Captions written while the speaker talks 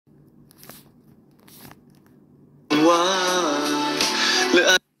ว่าหรือ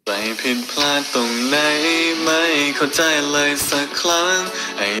อะไรผิดพลาดตรงไหนไม่เข้าใจเลยสักครั้ง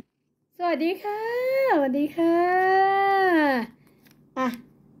สวัสดีค่ะสวัสดีค่ะ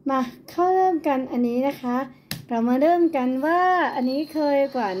มาเข้าเริ่มกันอันนี้นะคะเรามาเริ่มกันว่าอันนี้เคย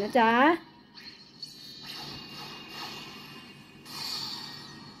กว่านะจ๊ะ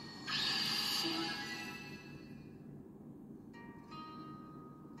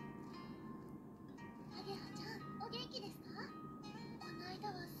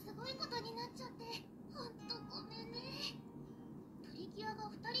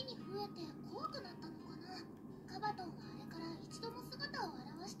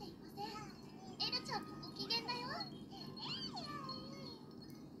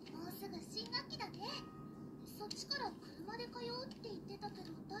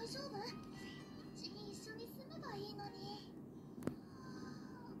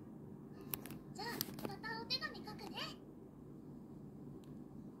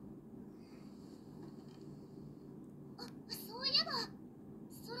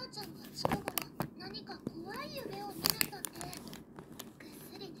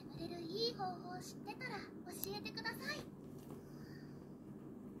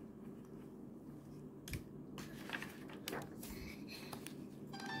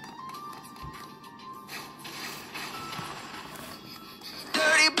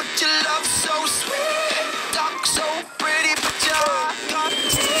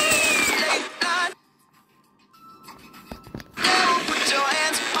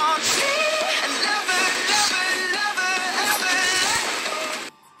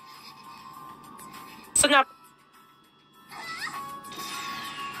สนับ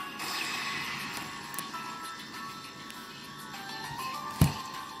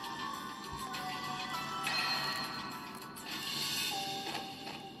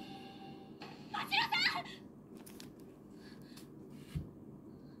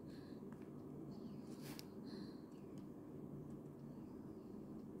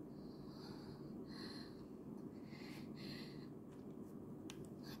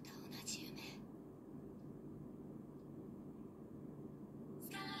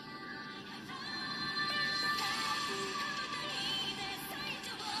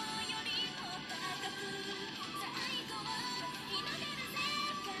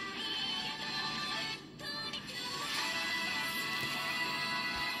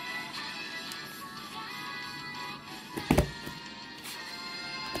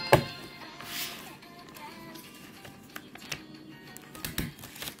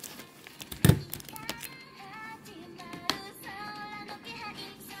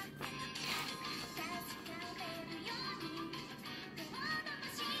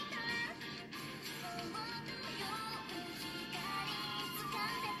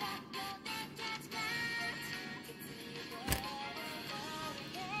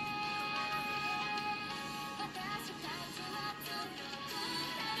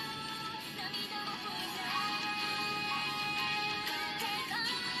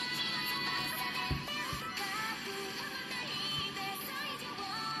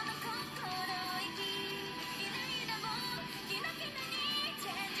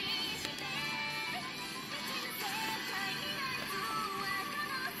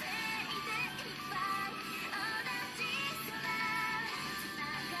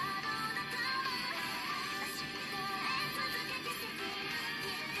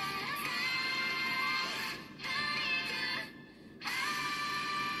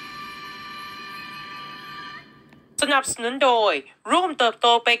สนับสนุนโดยร่วมเติบโต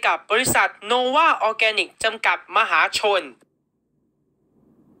ไปกับบริษัทโนวาออร์แกนิกจำกัดมหาชน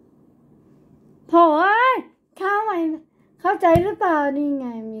โถเข้าใจหรือเปล่านี่ไง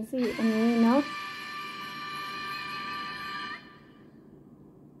มีสิอันนี้เนาะ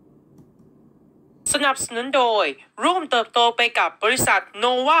สนับสนุนโดยร่วมเติบโตไปกับบริษัทโน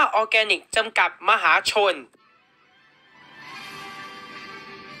วาออร์แกนิกจำกัดมหาชน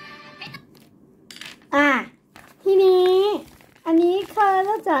ทีนี้อันนี้เคยแ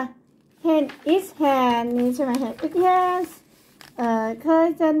ล้วจะ hand is hand นี่ใช่ไหม hand it has เคย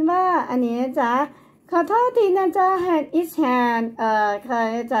จนว่าอันนี้นะจ๊ะขอโทษทีนะจ๊ะ hand is hand เค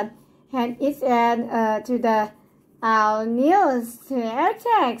ยจะ hand is hand to the our news to air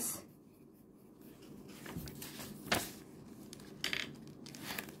tags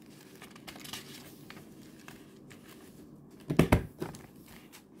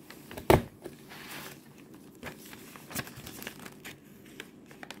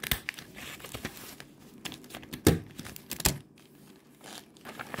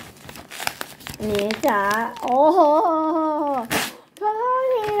นี่จ้ะโอ้โหขอโทษ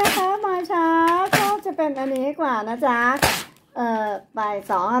ทีนะคะมาช้าก็จะไป เป็นอันนี้กว่านะจ๊ะบ่าย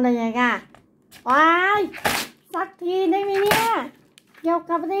สองอะไรยังไงกันว้ายสักทีได้ไหมเนี่ยเกี่ยว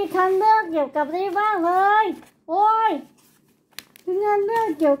กับนี้คันเลือกเกี่ยวกับนี้บ้างเลยโอ้ยถึงงานเรื่อง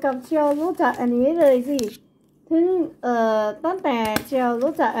เกี่ยวกับเชียวรู้จักอันนี้เลยสิถึงตั้งแต่เชียว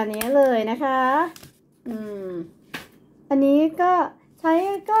รู้จักอันนี้เลยนะคะอันนี้ก็ใช้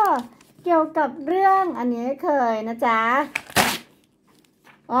ก็เกี่ยวกับเรื่องอันนี้เคยนะจ๊ะ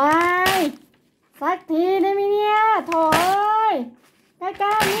ว้ายสักทีได้ไหมเนี่ยโถ่ใก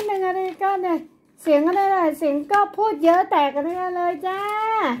ล้ๆนิดนึงอะไรก็เนี่ยเสียงอะไรเลยเสียงก็พูดเยอะแตกกันเลยจ้า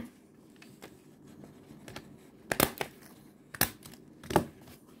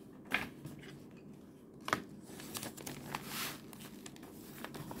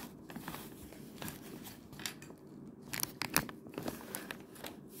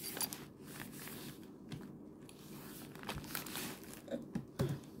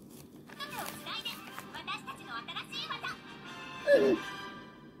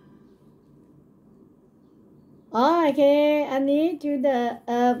โอเคอันนี้ to the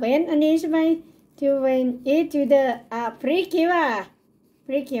when อันนี้ใช่ไหม to when it to the prekiwa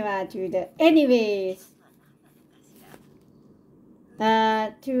to the anyways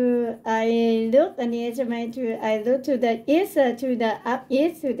to I look อันนี้ใช่ไหม to I look to the east to the up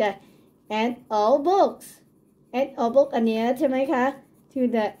east to the and all books and all book อันนี้ใช่ไหมคะ to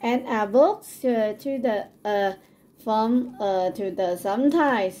the and books to the from to the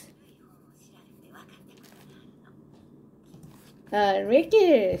sometimes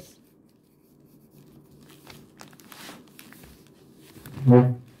Ricky's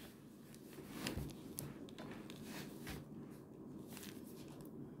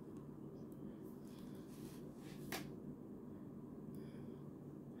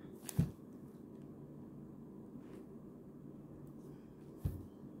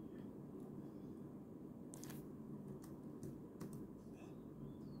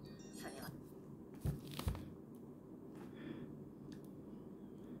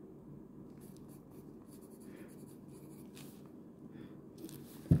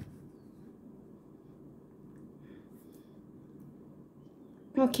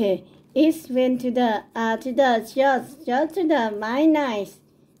Okay, it went to the just to the my nice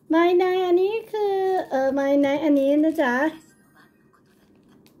อันนี้คือmy nice อันนี้นะจ๊ะ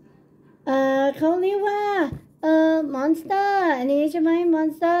เขาเรียกว่าmonster อันนี้ใช่ไหม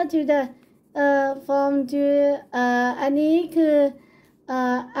monster to the from to อันนี้คือ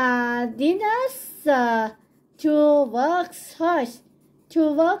Adidas to work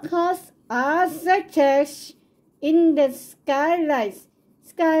horse are such in the skylight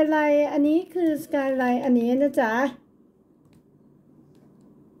skyline อันนี้คือ skyline อันนี้นะจ๊ะ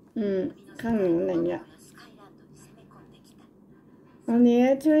ข้างหนึ่งอะไรเนี่ยอันนี้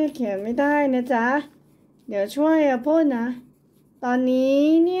ช่วยเขียนไม่ได้นะจ๊ะเดี๋ยวช่วยพูดนะตอนนี้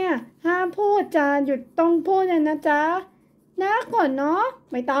เนี่ยห้ามพูดจะหยุดต้องพูดนะจ๊ะนะก่อนเนาะ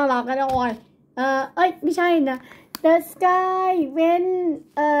ไม่ต้องหรอกกันเลยไม่ใช่นะ the sky when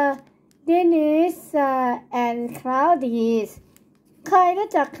then is and cloudy ใครรู้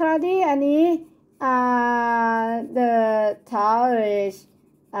จัก cloudy อันนี้ the towers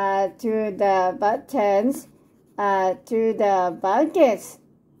to the buttons to the buckets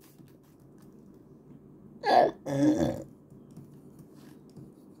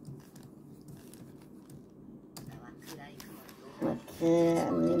โอเค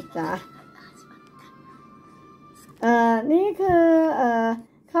อันนี้จ้ะนี่คือ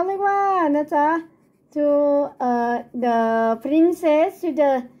เขาเรียกว่านะจ๊ะ to the princess to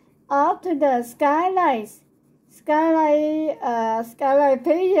the up to the skylight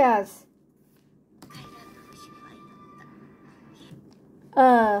pages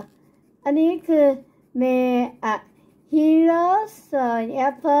อันนี้คือ may heroes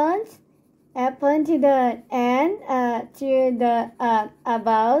happen to the and to the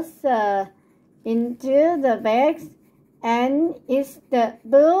about into the bags and it's the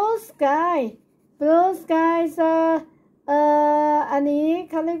blue sky so อันนี้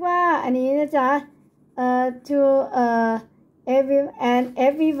เขาเรียกว่าอันนี้นะจ๊ะto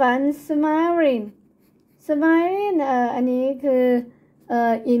everyone smiling อันนี้คือ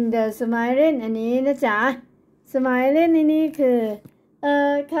in the smiling อันนี้นะจ๊ะ smiling อันนี้คือ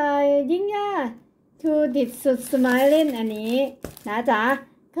ใครยิ่งยาก to ดิดสุด smiling อันนี้นะจ๊ะ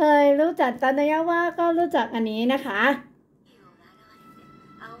เคยรู้จักตอนนี้ว่าก็รู้จักอันนี้นะคะ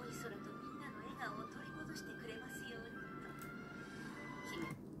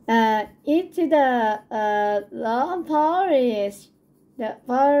It's the long polish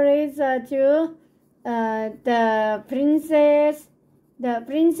to the princess the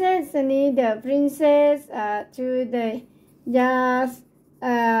princess อันนี้ the princess to the yes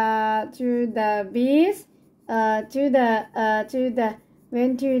to the beast to the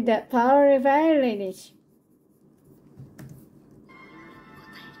went to the power village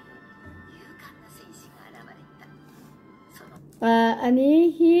อันนี้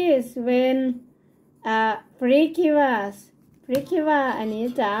he is when Prekiva อันนี้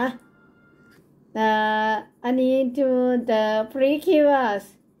จ้ะอันนี้ to the Prekivas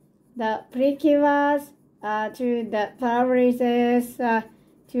to the palaces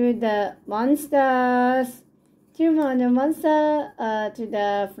to the monsters to the monster to the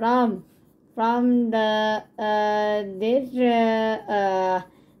from the this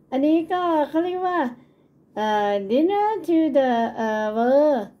อันนี้ก็เขาเรียกว่าdinner to the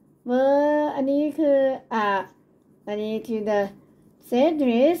were อันนี้คืออันนี้ to the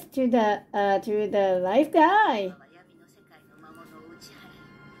Cedric to the life guy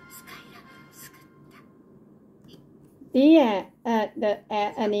ดี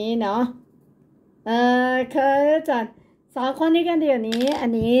อันนี้เนาะเคยจัดสองคนนี้กันเดี๋ยวนี้อัน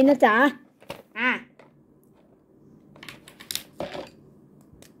นี้นะจ๊ะ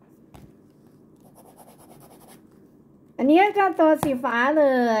อันนี้ก็ตัวสีฟ้าเล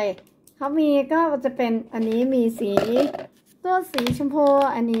ยเขามีก็จะเป็นอันนี้มีสีตัวสีชมพู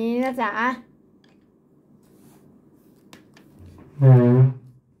อันนี้นะจ๊ะ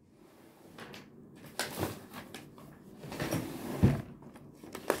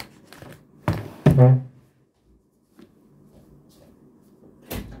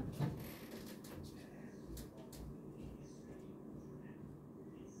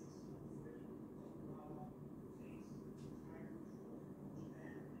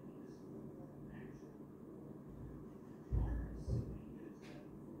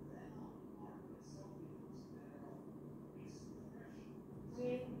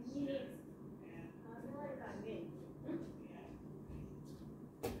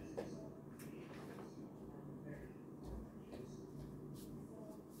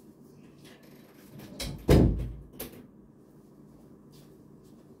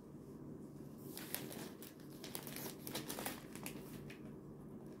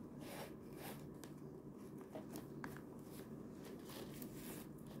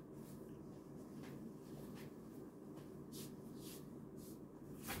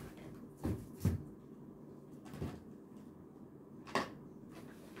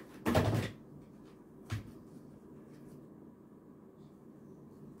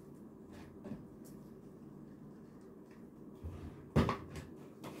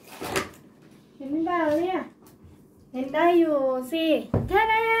เห็นเปล่าเนี่ยเห็นได้อยู่สิแท้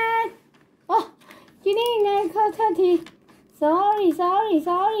ๆโอ้ที่นี่ไงเขาทันที sorry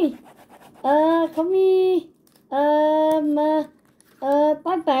เขามีมา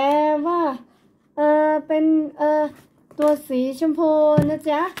ตั้งแต่ว่าเป็นตัวสีชมพูนะ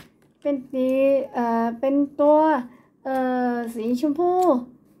จ๊ะเป็นสีเป็นตัวสีชมพู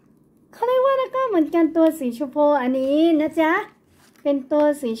เขาเรียกว่าแล้วก็เหมือนกันตัวสีชมพูอันนี้นะจ๊ะเป็นตัว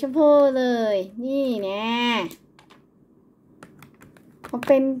สีชมพูเลยนี่แน่เขาเ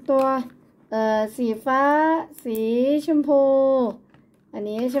ป็นตัวสีฟ้าสีชมพูอัน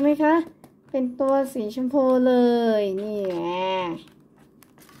นี้ใช่ไหมคะเป็นตัวสีชมพูเลยนี่แน่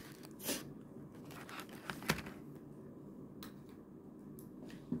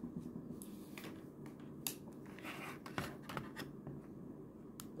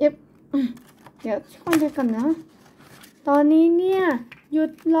เดี๋ยวช่วยกันนะตอนนี้เนี่ยหยุ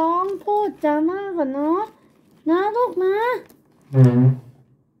ดร้องพูดจามากก่อนเนาะนะลูกนะโ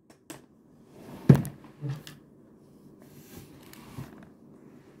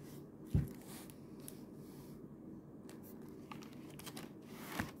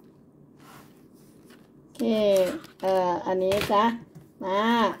อเคอันนี้จ้ะมา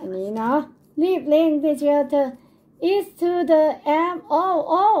อันนี้เนาะรีบเร่งไปเชียวเธอ is to the m o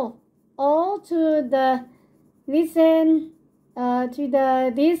to the listen to the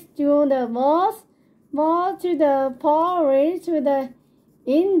this to the most more to the power to the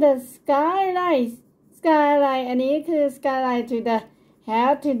in the skylight อันนี้คือ skylight to the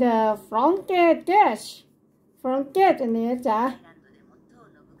head to the front gate อันนี้จ้ะ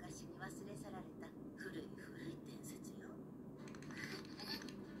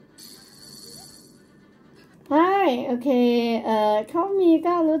ใช่โอเคเขามี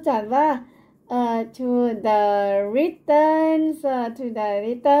ก็รู้จักว่าto the returns to the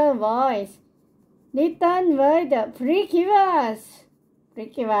return voice the Prekiva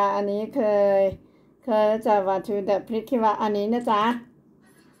อันนี้เคยจะว่า to the Prekiva อันนี้นะจ๊ะ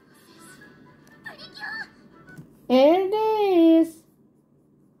it is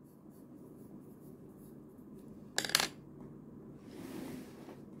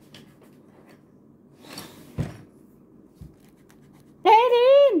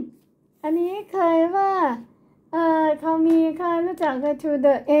เคยว่าเขามีเคยรู้จัก to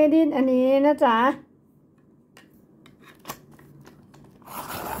the edit อันนี้นะจ๊ะ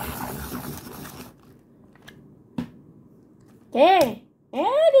โอเค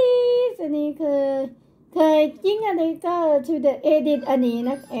edit อันนี้คือเคยจริงอันนี้ก็ to the edit อันนี้น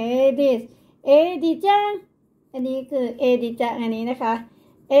ะ edit จังอันนี้คือ edit จังอันนี้นะคะ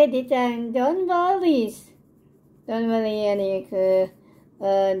edit จัง don't worry อันนี้คือ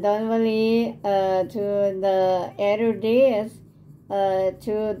don't worry to the edit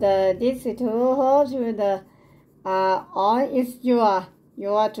to the this to hold to the on is your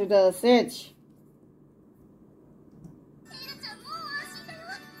to the search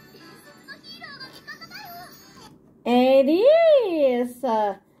edit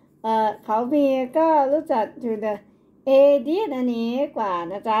เขามีก็รู้จัก to the edit อันนี้กว่า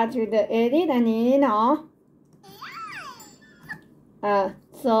นะจ๊ะ to the edit อันนี้เนาะ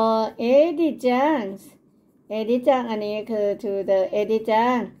so edit จังอันนี้คือ to the edit จั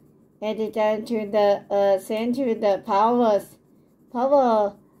ง to the send to the power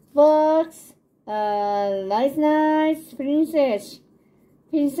works nice princess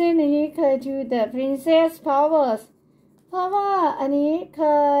อันนี้เคย to the princess powers เพราะว่าอันนี้เค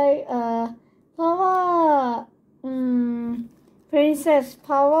ยเพราะว่าprincess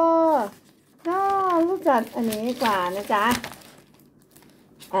power ก็รู้จักอันนี้กว่านะจ๊ะ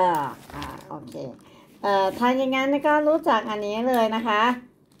โอเคถ้าอย่างนั้นก็รู้จักอันนี้เลยนะคะ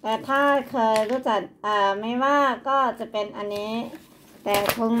แต่ถ้าเคยรู้จักไม่ว่าก็จะเป็นอันนี้แต่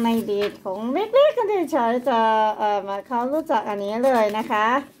คงในดีดของเล็กๆก็เฉยๆจะมาเขารู้จักอันนี้เลยนะคะ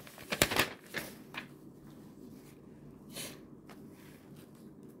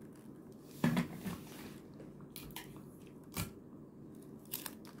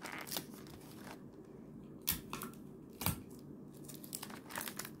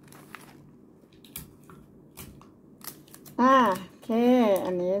โอเคอั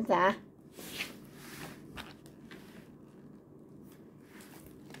นนี้จ้ะ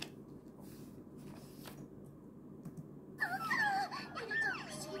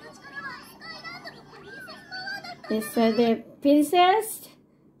It's the princess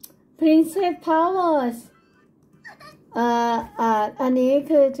powers อันนี้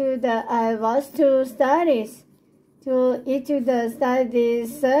คือ to the I was to studies to it to the studies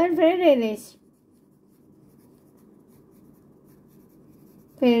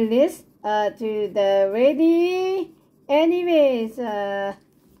privilege to the ready anyways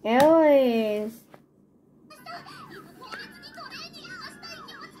always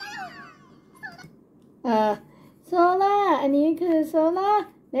solar อันนี้คือ solar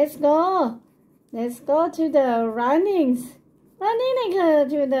let's go to the running นี่คือ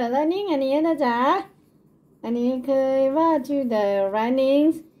to the running อันนี้นะจ๊ะอันนี้เคยว่า to the running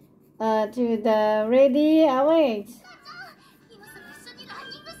to the ready always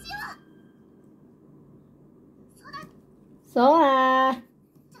solar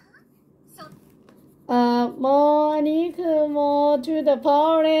more อันนี้คือ more to the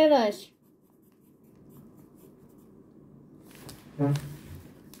power letters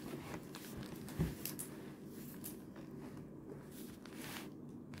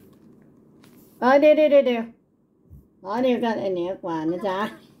เดี๋ยวเดี๋ยวกันอันนี้กว่านะจ๊ะ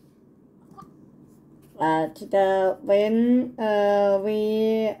to the when we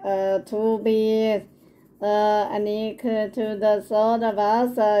to be อันนี้คือ to the sort of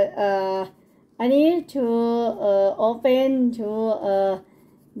us อันนี้ to open to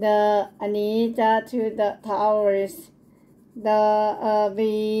the อันนี้จะ to the towers the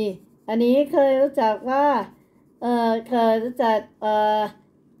we อันนี้เคยรู้จักว่าเคยรู้จัก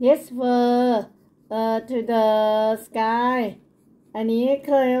yes were to the sky อันนี้เ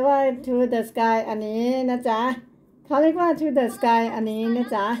คยว่า to the sky อันนี้นะจ๊ะเขาเรียกว่า to the sky อันนี้นะ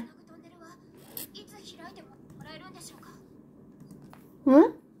จ๊ะ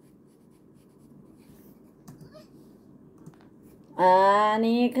อัน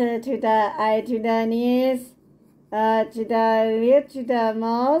นี้คือ to the eye to the knees to the lip to the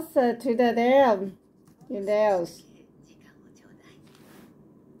mouth to the nails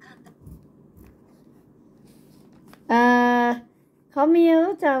เขามี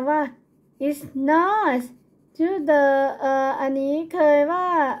รู้จักว่า it's not to the อันนี้เคยว่า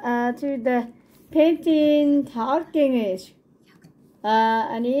to the painting talking English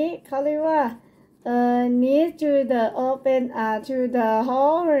อันนี้เขาเรียกว่า need to the open to the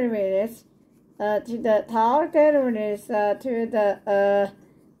hallways to the talkers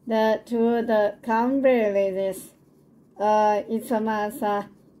to the companies it's a massa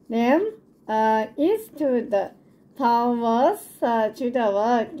name is to the powers to the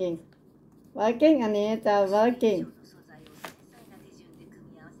working working อันนี้จะ working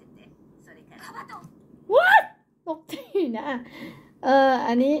what ตกใจนะ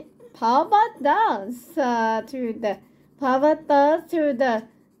อันนี้ power down to the power down to the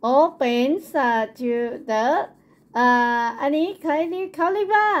open to the อันนี้เขาเรียก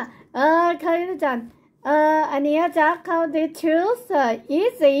ว่าเขาเรียกจันอันนี้จะเขา the tools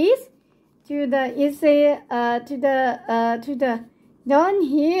easy to the easy to the don't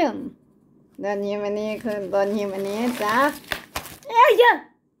him อันนี้คือ don't him อันนี้จ้ะเอ้ย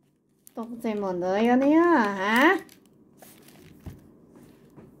ตกใจหมดเลยอันนี้ฮะ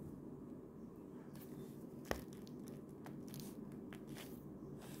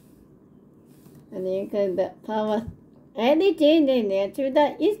อันนี้คือ the power anything to the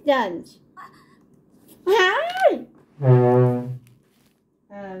instant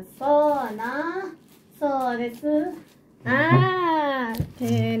そうなそうです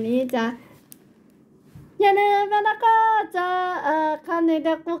ทีนี้จะอย่าลืมนะก็จะคำในเ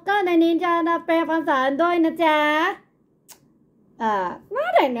ด็กกุ๊กในนี้จะแปลภาษาด้วยนะจ๊ะน่า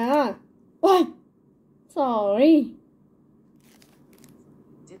ได้นะโอ้ย sorry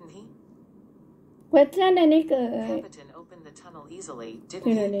Didn't he? question ในนี้คือ Captain opened the tunnel easily, ที่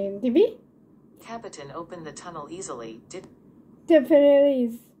didn't ไหน he? ที่บี Captain opened the tunnel easily, did the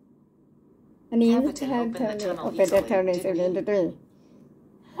Paris อันนี้ Captain opened the tunnel open the tunnel easily, didn't he? ตัว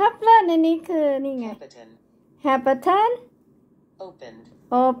happen ในนี้คือนี่ไง Captain happen opened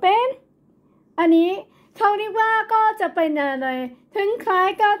open อันนี้เขาเรียกว่าก็จะเป็นอะไรถึงคล้าย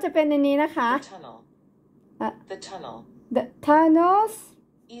ก็จะเป็นอันนี้นะคะ the tunnel the tunnels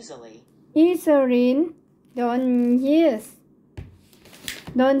easily easily don't use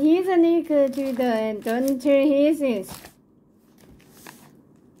อันนี้คือ to the don't use it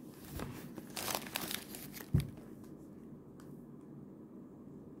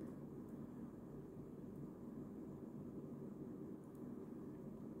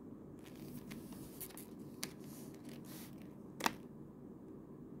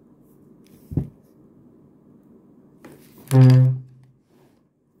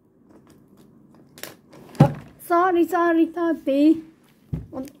sorry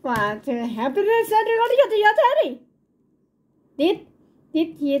มันกว่าจะ happiness อะไรก็อย่าทำดิdid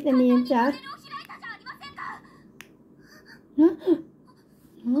he อันนี้จ้ะ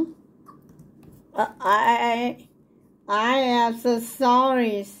I am so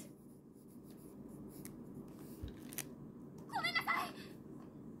sorry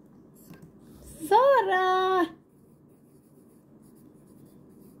Sora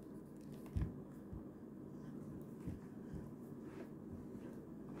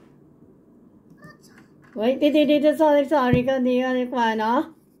Wait, sorry ก็ดีกว่าเนาะ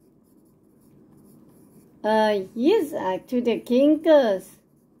yes to the kingers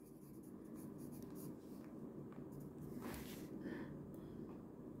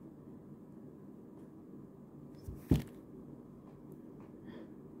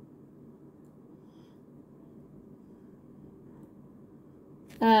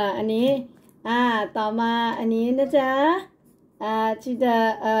อันนี้ต่อมาอันนี้นะจ๊ะto the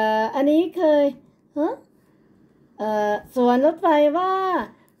อันนี้เคยสวนรถไฟว่า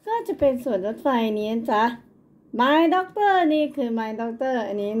ก็จะเป็นสวนรถไฟนี้นะจ๊ะ My Doctor นี่คือ My Doctor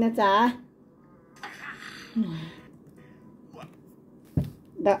อันนี้นะจ๊ะ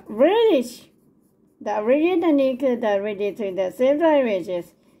The British อันนี้คือ The British to the several wages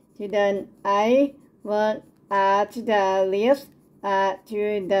to the I work to the lives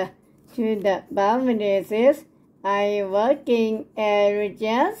to the boundaries I working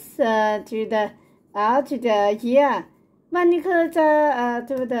areas to the out to the here มันนี่คือจะ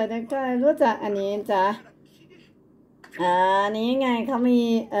to the นะก็รู้จักอันนี้จ้ะอันนี้ไงเขามี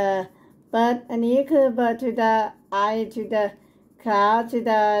but อันนี้คือ but to the I to the cloud to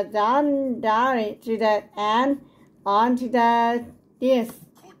the down to the and on to the this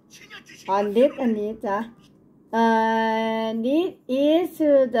on this อันนี้จ้ะthis is to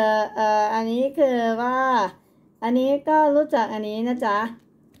the อันนี้คือว่าอันนี้ก็รู้จักอันนี้นะจ๊ะ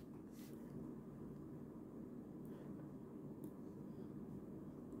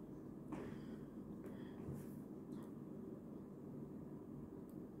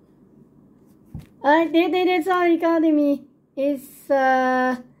this sorry academy is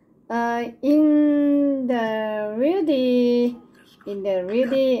in the ready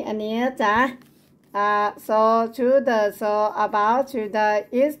อันนี้นะจ๊ะso to the so about to the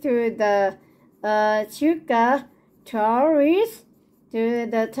is to the sugar tourist to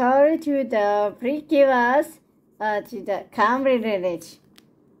the tourist to the previous to the Cambridge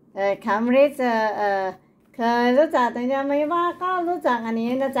Cambridge เคยรู้จักแต่ยังไม่ว่าก็รู้จักอันนี้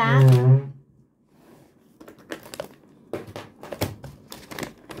นะจ๊ะ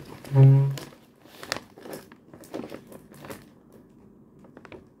ก็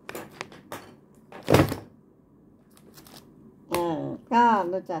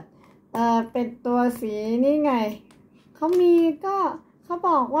รู้จักเป็นตัวสีนี่ไงเขามีก็เขาบ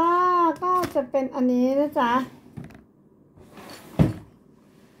อกว่าก็จะเป็นอันนี้นะจ๊ะ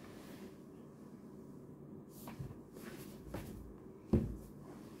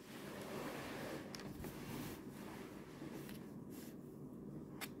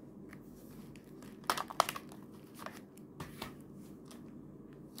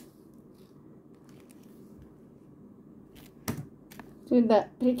to the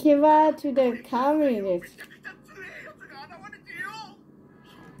พี่คิดว่า to the coverage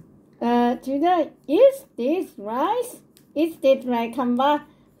to the is this rice is this right คำว่า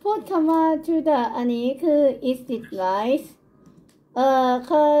พูดคำว่า to the อันนี้คือ is this rice เ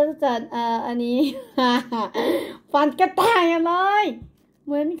คยจัดอันนี้ ฟันกระต่ายเลยเห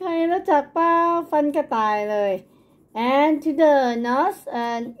มือนเคยรู้จักเปล่าฟันกระต่ายเลย and to the north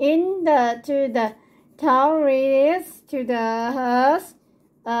and in the to the Taurus to the Hearth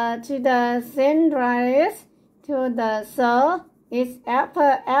to the Centralis to the South is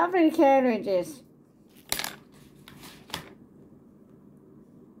upper every carriages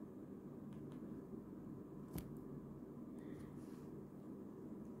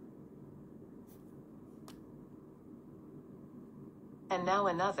And now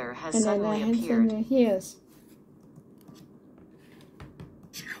another has and suddenly then appeared. Here's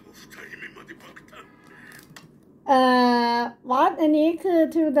what อันนี้คือ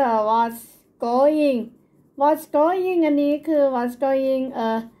to the what's going อันนี้คือ what's going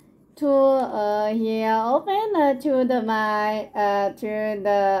to here open to the my to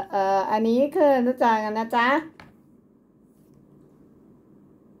the อันนี้คือรู้จักกันนะจ๊ะ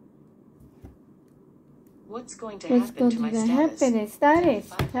What's going to What's happen to my status? happen is status.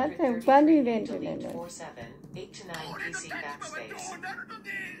 That's a funny delete event. 47 8 to 9 PC backspace.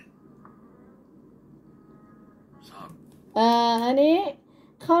 อันนี้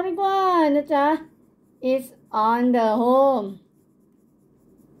เขาเรียกว่านะจ๊ะ is on the home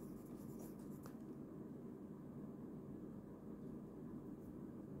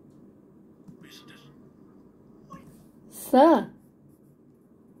sir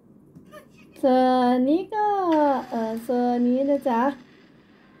นี้ก็นี้นะจ๊ะ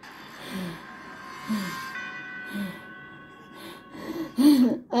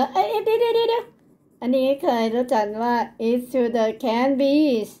เดี๋ยวอันนี้เคยรู้จักว่า is to the can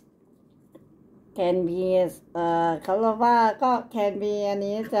be's เขาเรียกว่าก็ can be อัน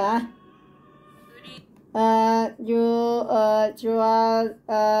นี้จ๊ะyou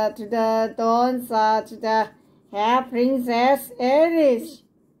to the dons to the have princess Edith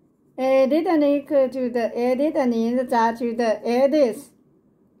อันนี้คือ to the Edith อันนี้นะจ๊ะ to the Edith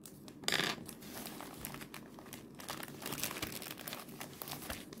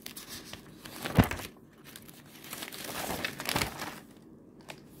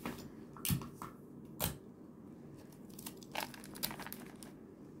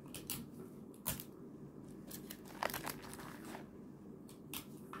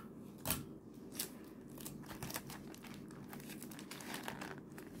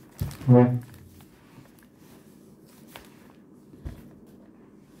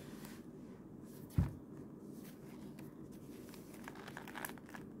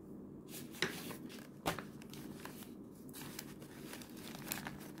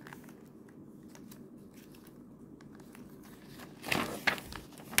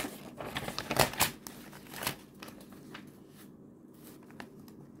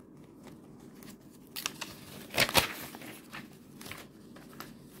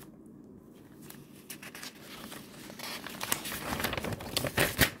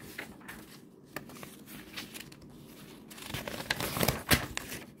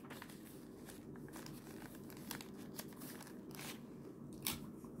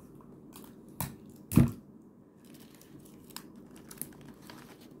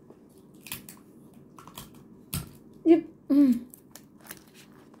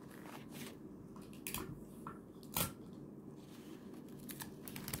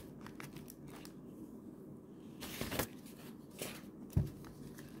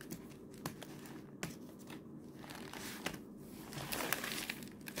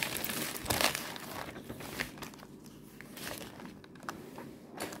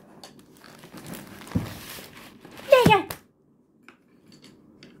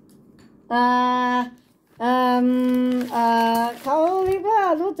เขาเรียกว่า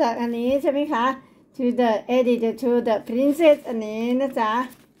รู้จักอันนี้ใช่ไหมคะ to the editor to the princess อันนี้นะจ๊ะ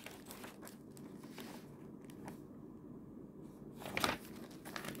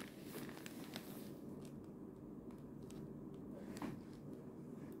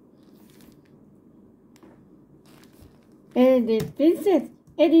edit princess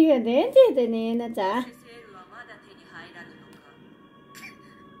edit が出ててねなจ๊ะ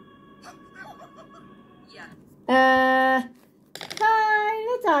เคย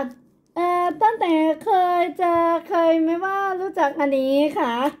รู้จักตั้งแต่เคยไหมว่ารู้จักอันนี้ค่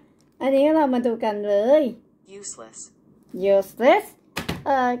ะอันนี้เรามาดูกันเลย Useless. useless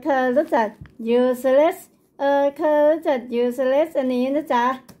เคยรู้จัก useless เคยรู้จัก useless อันนี้นะจ๊ะ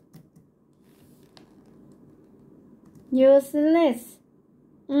useless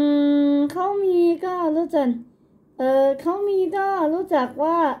เขามีก็รู้จักเขามีก็รู้จัก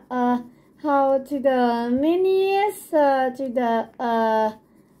ว่าhow to the manyest to the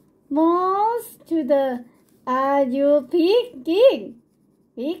most to the are you picking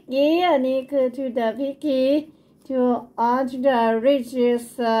อันนี้คือ to the picky to all to the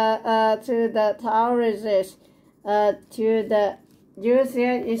richest to the tallest to the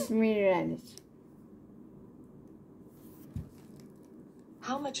user experience.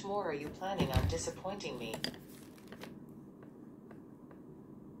 How much more are you planning on disappointing me?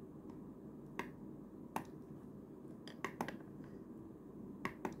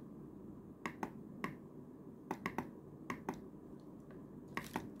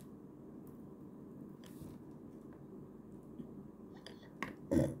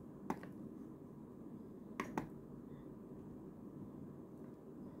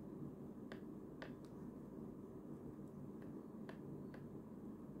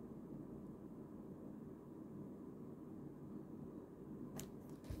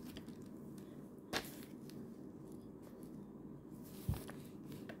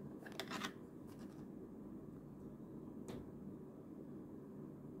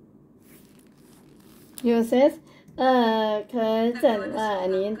 uses เคยจัดว่าอัน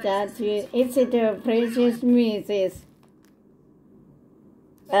นี้จะ to it's the precious music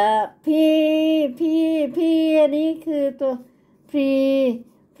พี่อันนี้คือตัว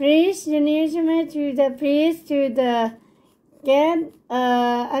preach อันนี้ใช่ไหม to the preach to the get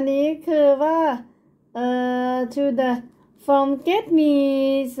อันนี้คือว่าto the from get me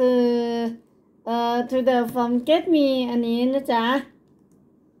to the from get me อันนี้นะจ๊ะ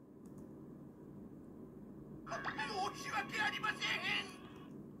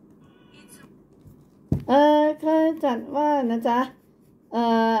เคยจัดว่านะจ๊ะ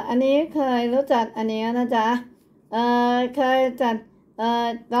อันนี้เคยรู้จักอันนี้นะจ๊ะเคยจัด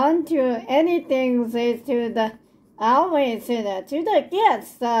don't do anything say to the always to the kids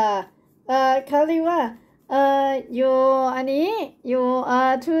เขาเรียกว่าyou อันนี้ you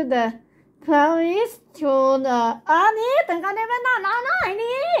to the close to the อันนี้แต่กันได้ไหมน้าน้อย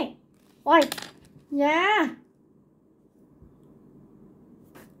นี่โอ้ยอย่า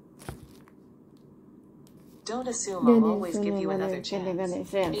Don't assume I'll always give you another chance.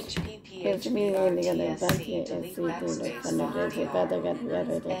 HPP, HPRTSC, delete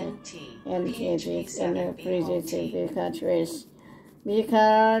backspace, NT, PHP7,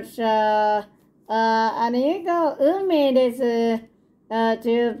 because อันนี้ก็me this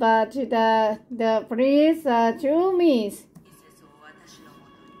to the please to me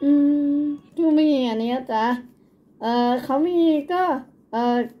to me อันนี้จ้ะเขามีก็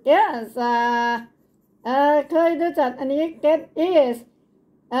yes เคยรู้จักอันนี้ get is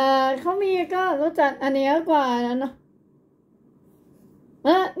เขามีก็รู้จักอันนี้กว่าแล้วเนาะ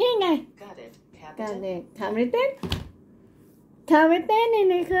นี่ไง Got it, กันเด็ Captain. กคาเวเต้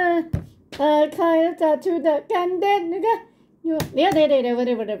นี่คือเคยรู้จัก to the กันเด็ดนี่ก็อยู่เดี๋ยว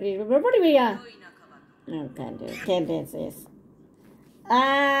what do we areกันเด็ด can this is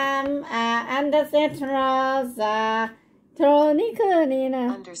understand troll นี่คือนี่นะ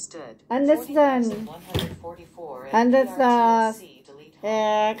Understood. Understand. 40,144 Understand. PRTSC, delete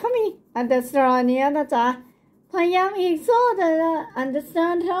เขามี understand เนี้ยนะจ๊ะพยายามอีกสู้แต่ละ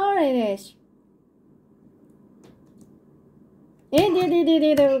understand tolerance เดี๋ย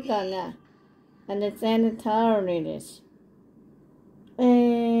วก่อนนะ understand tolerance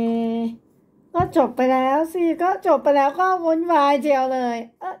ก็จบไปแล้วสิก็จบไปแล้วก็วุ่นวายเจียวเลย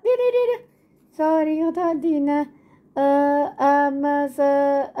เดี๋ยว sorry ขอโทษทีนะ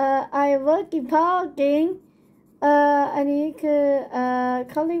I work parking อันนี้คือ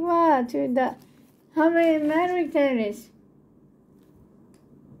เขาเรียกว่า to the Harvey Merrick Terrace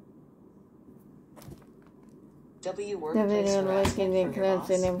W workplace harassment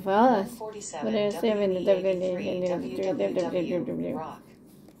for your boss. 147 WE83 Rock.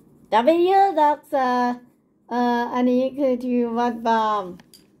 W Doctor อันนี้คือ to what bomb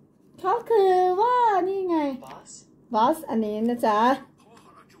เขาคือว่านี่ไง Boss. อันนี้นะจ๊ะ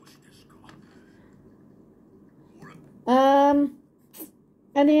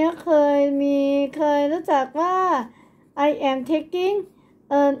อันนี้เคยรู้จักว่า I am taking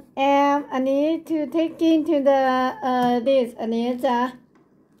am อันนี้ to taking to the this อันนี้จ้ะ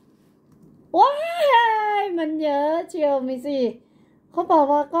ว้ายมันเยอะเชียวมิสิเขาบอก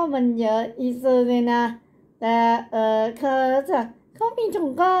ว่าก็มันเยอะอีซูเลยนะแต่เขามีถุง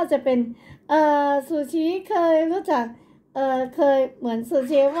ก็จะเป็นซูชิเคยรู้จักเคยเหมือนซู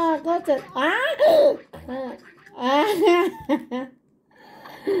ชิว่าก็จะ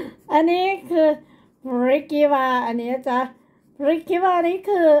อันนี้คือริกิวาอันนี้จ้ะริกิวานี่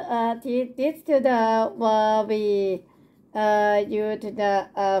คือthis to the will be you to the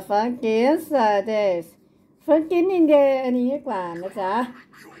funkin this funkin in the อันนี้กว่านะจ๊ะ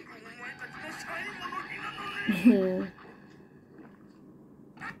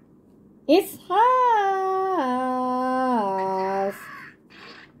It's hot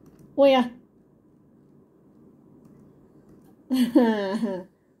โอ้ย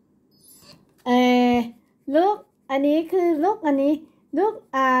look อันนี้คือ look อันนี้ look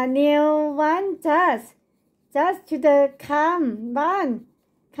new one just to the คำวัน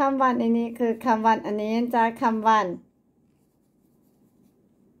อันนี้คือคำวันอันนี้จะคำวัน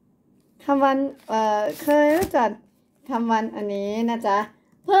เคยรู้จักคำวันอันนี้นะจ๊ะ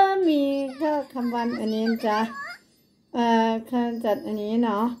เพิ่มมีก็คำวันอันนี้จ๊ะเคยจัดอันนี้เน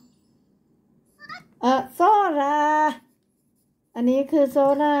าะโซลาอันนี้คือโซ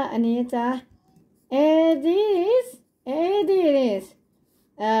ลาอันนี้จ๊ะเอดิส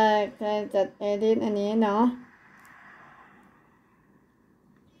เคยจัดเอดิสอันนี้เนาะ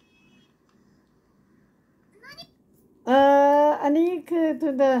อันนี้คือ to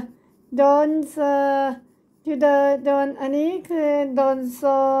the don't to the don't อันนี้คือ don't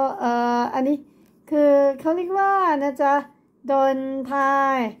so อันนี้คือเขาเรียกว่านะจ๊ะ don't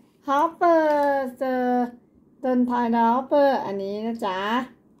Thai hopper don't Thai hopper อันนี้นะจ๊ะ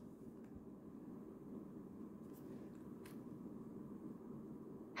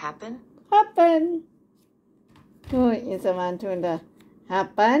happen who is the one to the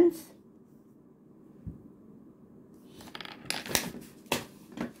happens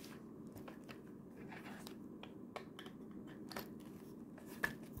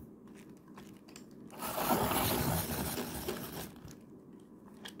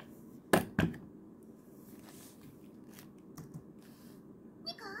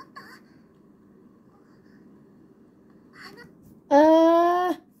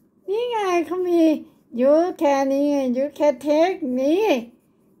นี่ไงเขามี you can นี่ไง you can take me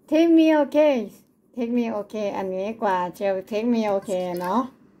okay take me okay อันนี้กว่าเชล take me okay เนาะ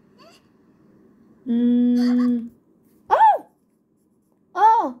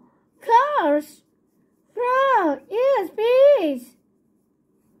oh cars yes please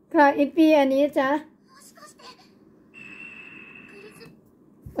car it be อันนี้จ้ะ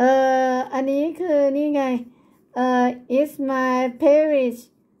อันนี้คือนี่ไงit's my Paris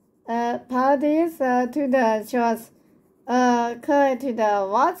parties to the shows to the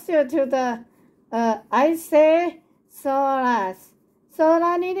what's your to the I say solar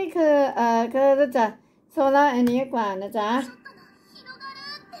นี่คือคือรู้จัก solar อันนี้กว่านะจ๊ะ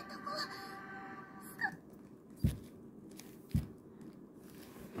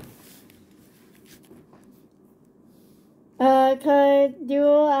เคย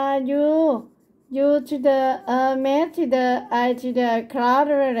you to the made to the I to the cloud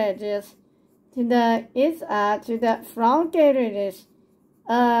religious to the is to the front religious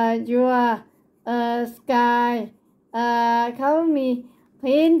you are sky เขามี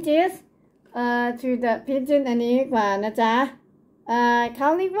pinches to the pigeon อันนี้กว่านะจ๊ะเขา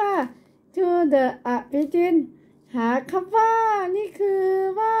เรียกว่า to the pigeon หาคำว่านี่คือ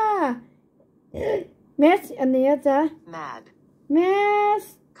ว่า match อันนี้จ๊ะ mad match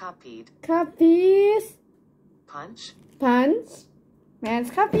copies punch match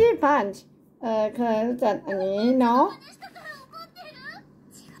copy punch เคยรู้จักอันนี้เนาะ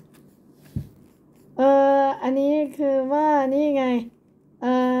อันนี้คือว่านี่ไง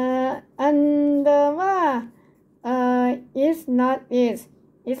อันเดอร์ว่าis not it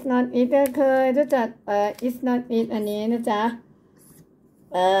ก็เคยรู้จักis not it อันนี้นะจ๊ะ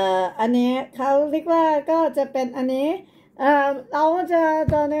อันนี้เขาเรียกว่าก็จะเป็นอันนี้เราจะ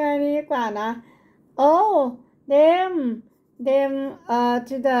ตัวในอันนี้กว่านะ oh them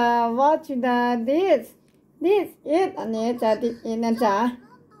to the what to the this it อันนี้จะ this it นะจ๊ะ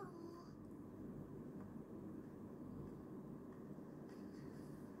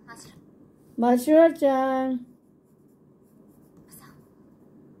มาช่วยจัง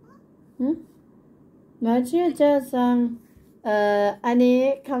มาช่วยจังอันนี้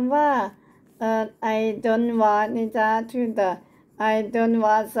คำว่าI don't want นี่จ้ะ to the I don't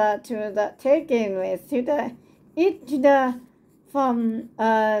want to the taking with to the it to the from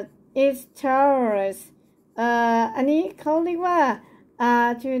its terrorists อันนี้เขาเรียกว่า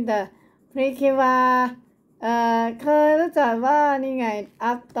to the prekiva เคยรู้จักว่านี่ไง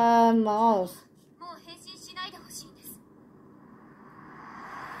after most もう返信しないでほしいんです。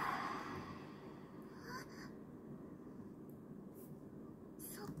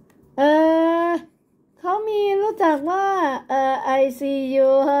เขามีรู้จักว่าI see you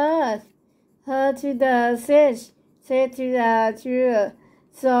her to the say to the truth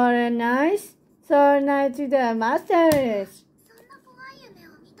so nice to the masters そんな怖い夢を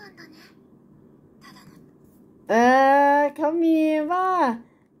見たんだね。ただのเขามีว่า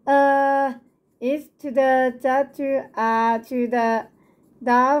is to the just to the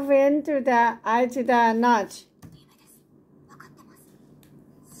dolphin to the eye to the notch 夢です。わかってます。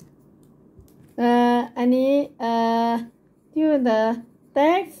อันนี้to the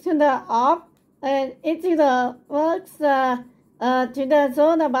thanks to the off and it to the works to the so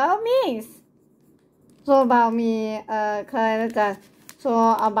about me so about me เคยนะจ๊ะ so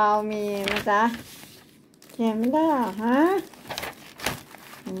about me นะจ๊ะเขียนไม่ได้ฮะ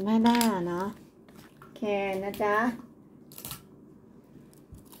ไม่ได้เนาะโอเคนะจ๊ะ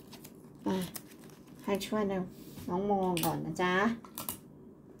ให้ช่วยน้องโมก่อนนะจ๊ะ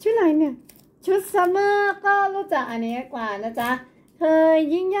ชุดไหนเนี่ยชุดซัมเมอร์ก็รู้จักอันนี้กว่านะจ๊ะเคย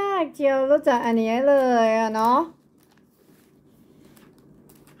ยิ่งยากเจียวรู้จักอันนี้เลยเนาะ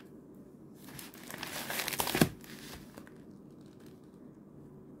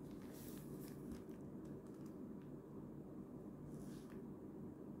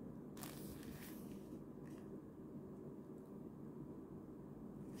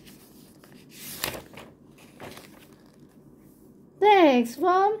Thanks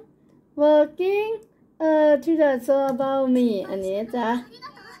from working to the so about me อันนี้จ้ะ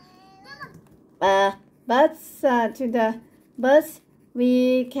but to the but we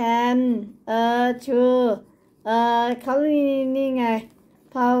can to เขานี่ไง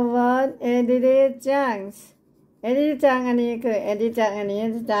power edit junks edit junk อันนี้คือ edit junk อันนี้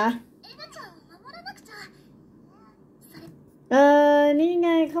จ้ะエナちゃんを守らなくちゃ。นี่ไง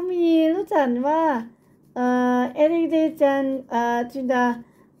เขามีรู้จักว่า education to the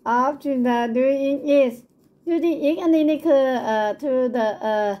of to the doing is อันนี้นี่คือ to the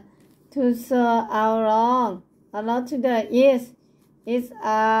to so our wrong to the is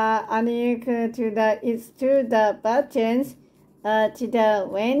อันนี้คือ to the is to the buttons to the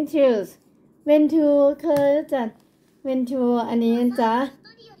when to เคยรู้จัก when to อันนี้จ้ะ一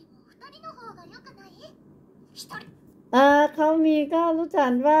人よりも二人の方が良くない？一人。เขามีก็รู้จั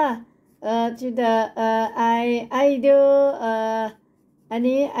กว่าto the I do อัน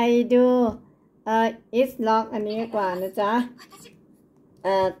นี้ I do is lock อันนี้กว่านะจ๊ะ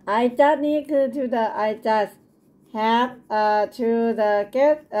I just นี่คือ to the I just have to the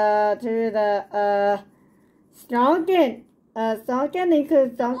get to the strongest strongest นี่คือ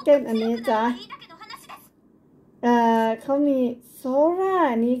strongest อันนี้จ๊ะเขามี solar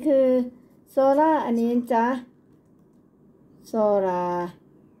อันนี้คือ solar อันนี้จ๊ะ solar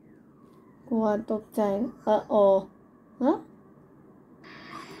กลัวตกใจโอฮะ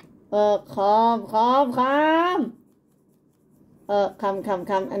คอม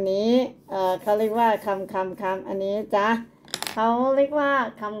คำอันนี้เขาเรียกว่าคำอันนี้จ้ะเขาเรียกว่า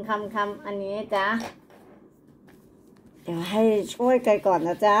คำอันนี้จ้ะเดี๋ยวให้ช่วยกันก่อนน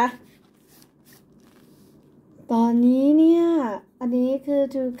ะจ๊ะตอนนี้เนี่ยอันนี้คือ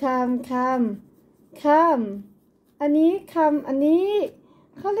to คำอันนี้อันนี้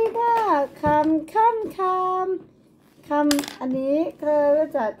เขาเรียกว่าคำอันนี้ก็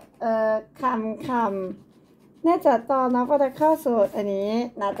จะคำน่าจะตอนน้องก็จะเข้าสูตรอันนี้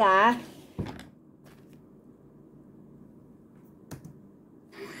นะจ๊ะ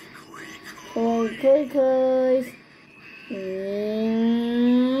เคย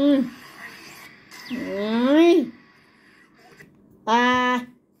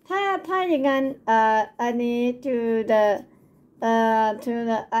ถ้าอย่างนั้นอันนี้ to the to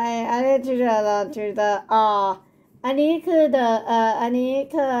the to the อันนี้คือ the อันนี้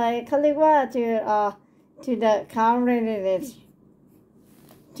เคยเขาเรียกว่า to the congress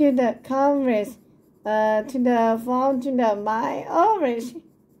to the form to the my orange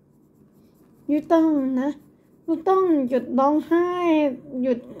ยูต้องหยุดร้องไห้ห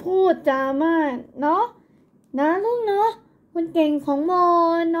ยุดพูดจามากเนาะนะลูกเนาะคนเก่งของโม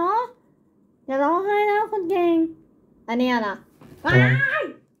เนาะอย่าร้องไห้นะคนเก่งอันนี้นะว้าย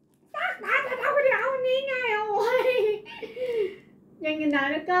ตักตาจะทำเดี๋ยวนี้ไงโอ้ยยังไงนะ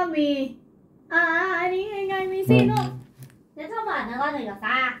แล้วก็มีอันนี้ไงมีสิลูก 내 처음 안 해가지고 사.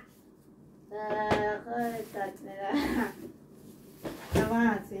 ก็จัดเลยนะแต่ว่า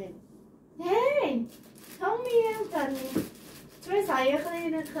สิเฮ้ยเขามีจัดช่วยใส่เคย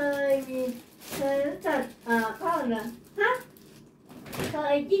นะเคยมีเคยจัดข้าวนะฮะเค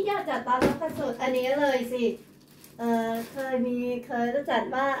ยยิ่งยากจัดตอนรับกระสุดอันนี้เลยสิเคยจัด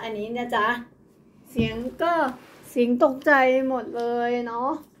ว่าอันนี้นะจ๊ะเสียงตกใจหมดเลยเนา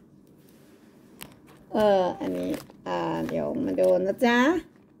ะอันนี้เดี๋ยวมาดูนะจ๊ะ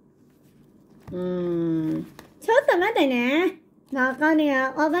ちょっと待ってね中に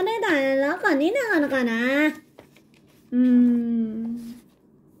お金だね中になのかな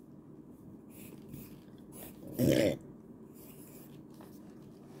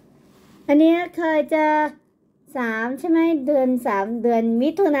อันนี้เคยจะ3ใช่ไหมเดือน3เดือนมิ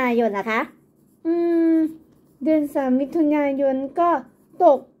ถุนายนนะคะเดือน3มิถุนายนก็ต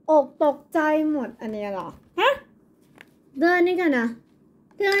กอกตกใจหมดอันนี้เหรอฮะเดือนนี้กันนะ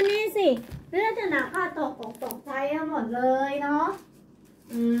เดือนนี้สิเรื่องจะหนักก็ตกอกตกใจหมดเลยเนาะ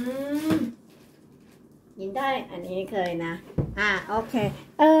ยินได้อันนี้เคยนะโอเค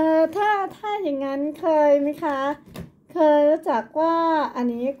ถ้าอย่างนั้นเคยไหมคะเคยรู้จักว่าอัน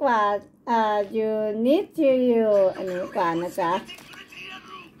นี้กว่าyou need you อันนี้กว่านะจ๊ะ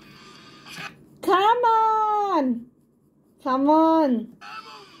come on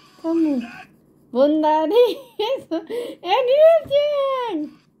Bundadis anything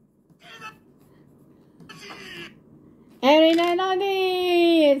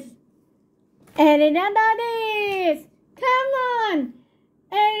Eridadis come on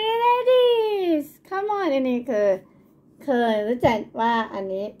Eridadis come on อันนี้คือเคยรู้จักว่าอัน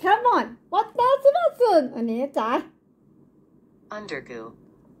นี้ come on what does it mean อันนี้จ๊ะ Undergoo.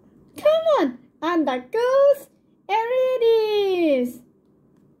 come on Undergoos Eridadis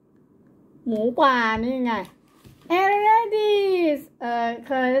หมูป่านี่ไง Eridadis เ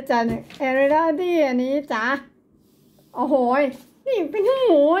คยรู้จัก Eridadis อันนี้จ๊ะโอ้โหนี่เป็นห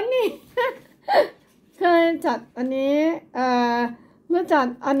มูนี่ เคยจัดอันนี้รู้จัก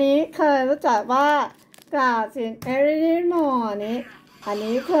อันนี้เคยรู้จักว่ากล่าวสิ่งเอริดิโมนี้อัน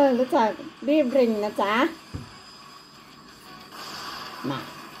นี้เคยรู้จักรีบริงนะจ๊ะมา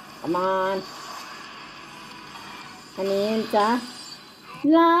ประมาณอันนี้จ๊ะ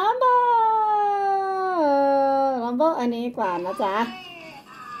ลาโบอันนี้กว่านะจ๊ะ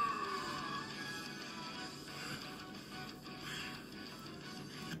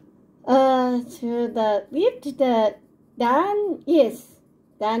to the lift the done is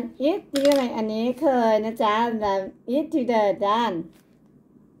นี่อะไรอันนี้เคยนะจ๊ะ the it to the done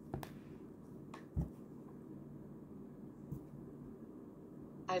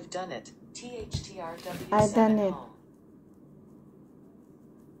I've done it. THTRW. I've done it.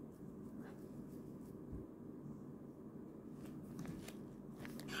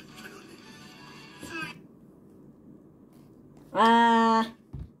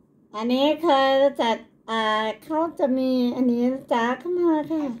อันนี้เคยจัดเขาจะมีอันนี้จ้าเข้ามา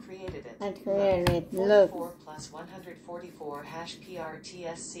ค่ะ I've created it. I created it. Look. 44 plus 144 hash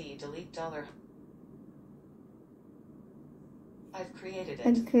PRTSC delete dollar. I've created it.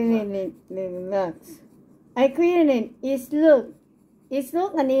 I created it. Look. I created it. Is look. Is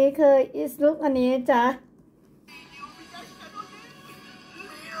look อันนี้คือ is look อันนี้จ้า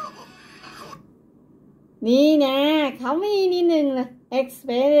นี่นะเขามีนิดนึงนะ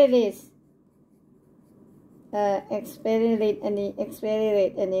experience experience อันนี้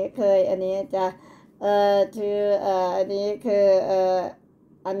experience อันนี้เคยอันนี้จะto อันนี้คือ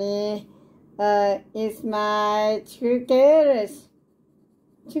อันนี้ is my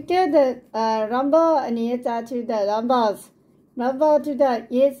together rumble อันนี้จะ to the rumble to the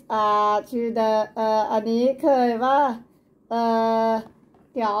is to the อันนี้เคยว่า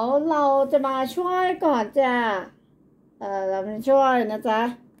เดี๋ยวเราจะมาช่วยก่อนจ้ะเรามาช่วยนะจ๊ะ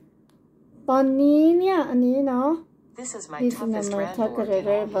ตอนนี้เนี่ยอันนี้เนาะ This is my This toughest is my random toughest in all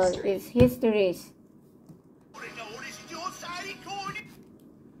variable history. is histories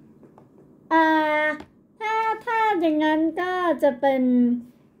ถ้าอย่างนั้นก็จะเป็น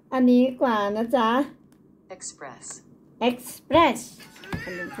อันนี้กว่านะจ๊ะ Express. อั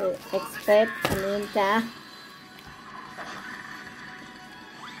นนี้คือ express อันนี้จ้ะ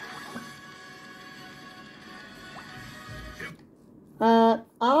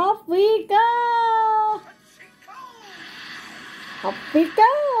off we go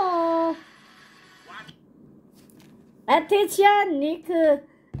attention นี่คือ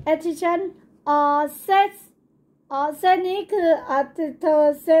attention set นี้คือ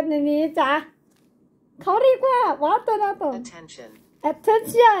set ในนี้จ้ะเขาเรียกว่าวัตนะตรง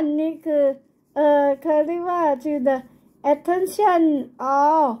attention นี่คือเขาเรียกว่า to the attention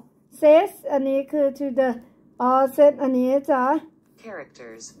says อันนี้คือ to the or said อันนี้จ้ะ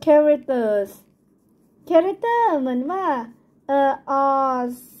characters character เหมือนว่าor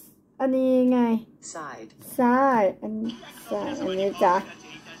อันนี้ไง side อันนี้จ้ะ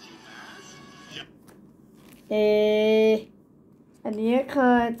อันนี้เค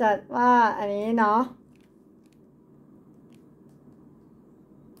ยจัดว่าอันนี้เนาะ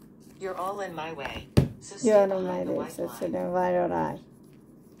You're all in my way so You're stay on my behind the list, white so line. the white line.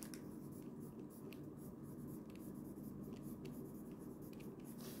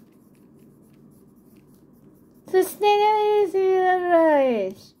 Sustainability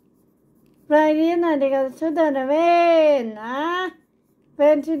race. Right in, I think to the vein,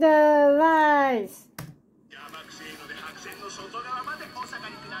 vein to the rise.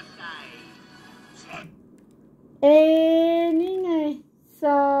 นี่ไงซ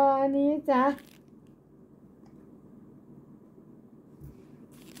ออันนี้จ้ะ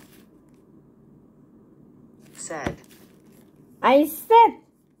said I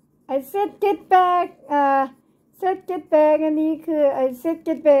said get back said get back อันนี้คือ I said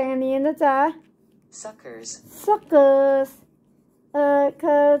get back อันนี้นะจ๊ะ suckers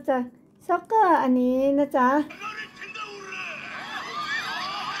คือจะ soccer อันนี้นะจ๊ะ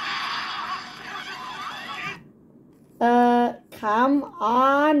come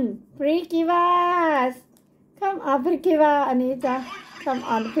on Pricky Vas come on Pricky Vas อันนี้จ้ะ come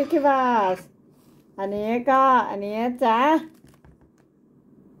on Pricky Vas อันนี้ก็อันนี้จ้ะ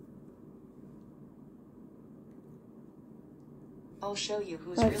I'll show you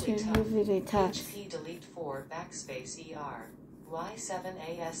who's really tough. HP delete 4 backspace ER Y7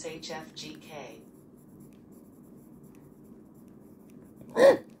 ASHFGK.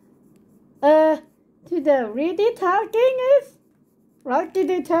 To the really talking is Rocky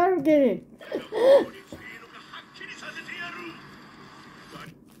the targeting.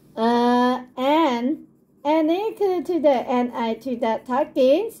 And equal to the I to the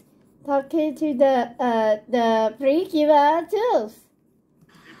talking to the pre-giver tools.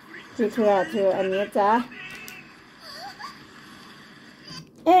 Pre-giver tool อันนี้จ้ะ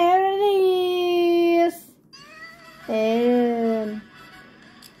Aries and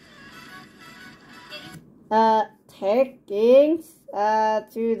taking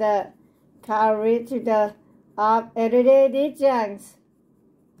to the carry to the of everyday digits.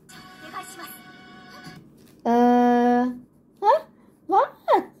 What?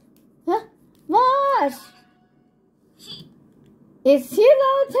 What? It's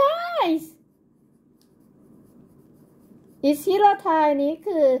hero ties. It's hero tie นี้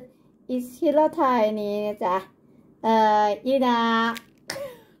คือ It's hero tie นี้นะจ๊ะอีนา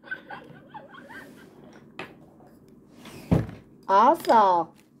also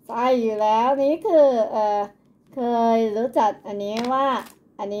ใช่อยู่แล้วนี่คือเคยรู้จักอันนี้ว่า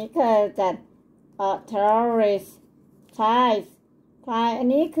อันนี้เคยจัดterrorist tries try อัน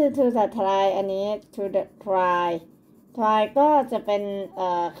นี้คือ to the try อันนี้ to the try try ก็จะเป็น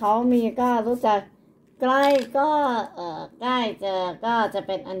เขามีก็รู้จักใกล้ก็ใกล้เจอก็จะเ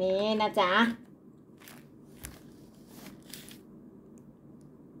ป็นอันนี้นะจ๊ะ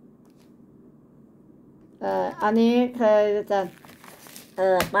อันนี้เคยจะ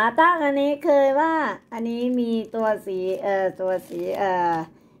มาตั้งอันนี้เคยว่าอันนี้มีตัวสี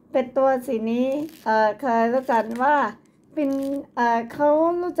เป็นตัวสีนี้เคยรู้จักว่าเป็นเขา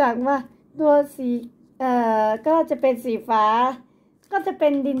รู้จักว่าตัวสีก็จะเป็นสีฟ้าก็จะเป็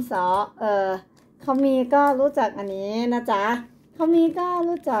นดินสอเขามีก็รู้จักอันนี้นะจ๊ะเขามีก็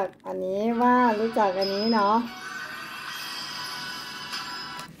รู้จักอันนี้ว่ารู้จักอันนี้เนาะ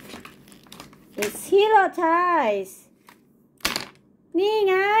It's hero ties นี่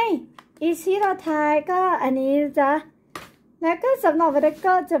ไง It's hero tie ก็อันนี้จ้ะแล้วก็สำหรับวันนี้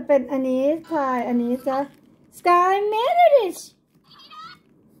ก็จะเป็นอันนี้ tie อันนี้จ้ะ Sky Mirrors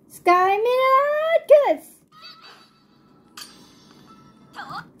Sky Mirrors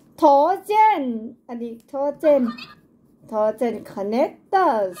โทเจนอันนี้โทเจน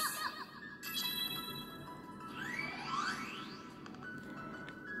Connectors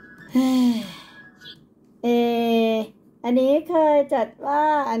อันนี้เคยจัดว่า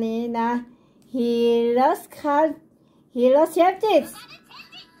อันนี้นะ Hero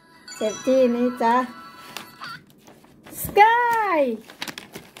Safety นี่จ้ะ Sky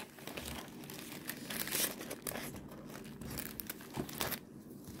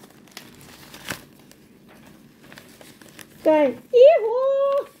อีหู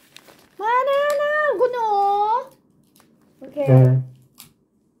มาแล้วนะคุณหนูโอเค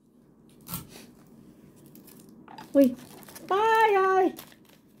อุ้ยตายเลย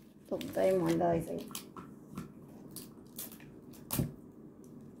ตกใจหมดเลยสิ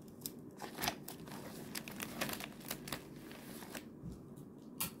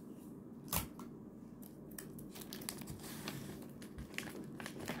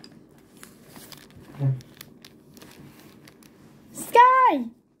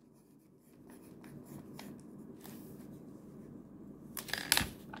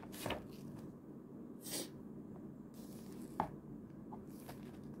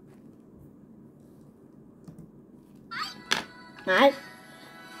หาย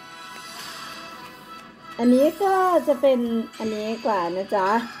อันนี้ก็จะเป็นอันนี้กว่านะจ๊ะ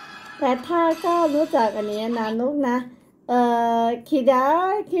แต่ถ้าก็รู้จักอันนี้นะลูกนะคิดา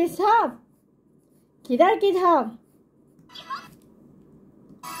คิชอบคิดาคิชอบ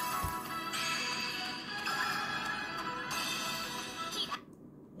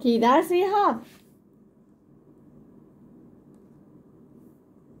คิดาสิฮอบ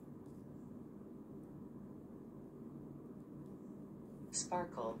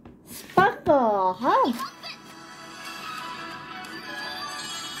Sparkle. sparkle ฮะ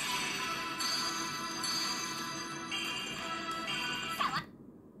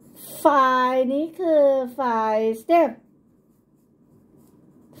ไฟล์นี้คือไฟล์ step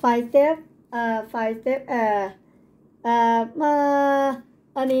ไฟล์ step ไฟล์ step มา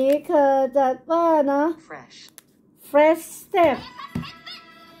อันนี้คือจัดว่าเนาะ fresh step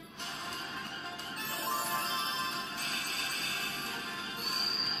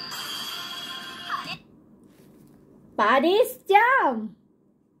Body's jump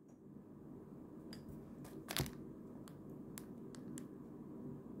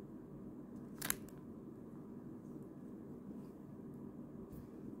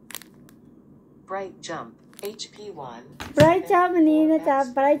Bright jump. HP 1. bright jump อันนี้นะจ๊ะ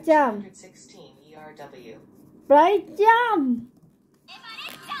bright jump 216 ERW. bright jump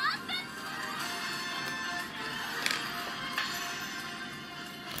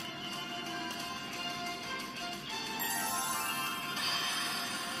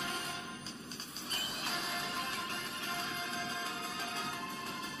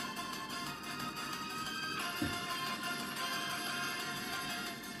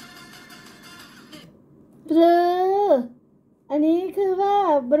blue อันนี้คือว่า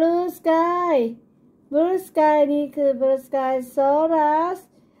blue sky blue sky นี่คือ blue sky soras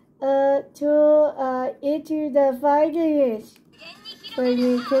to into the fireage ไป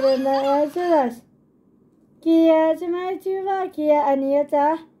นี่คือ the soras เกียร์ใช่ไหมชื่อว่าเกียร์อันนี้จ๊ะ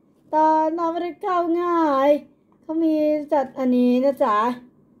ตอนเราไม่ได้เข้าง่ายเขามีจัดอันนี้นะจ๊ะ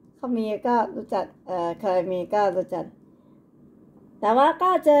เขามีก็รู้จักเคยมีก็รู้จักแต่ว่า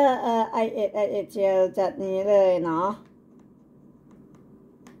ก็จะI8 เจลจัดนี้เลยเนาะ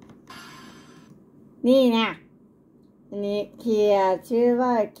นี่นะอันนี้เคียร์ชื่อว่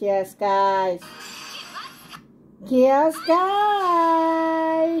าเคียร์สกายเคียร์สกา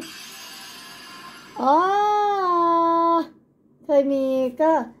ยอ๋อเคยมี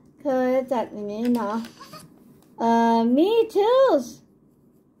ก็เคยจัดอย่างนี้เนาะme too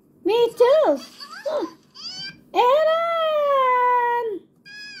me too เอรัน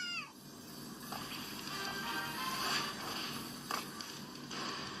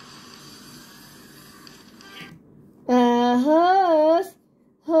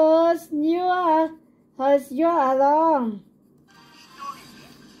hers your alarm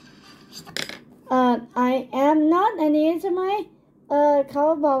I am not อันนี้ใช่ไหมเขา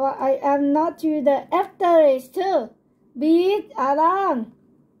บอกว่า I am not to the after is too beat alarm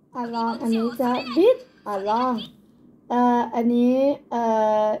อันนี้จะ beat alarmอันนี้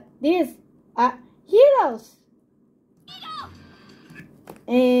this heroes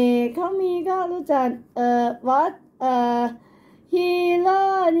เขามีก็รู้จักwhat hero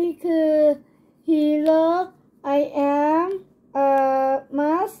นี่คือ hero I am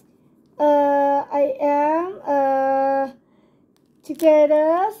must I am together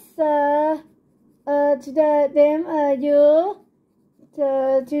to the them you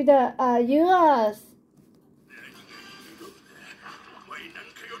to the yours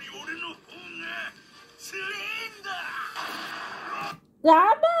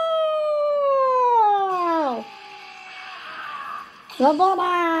Rambo! Rambo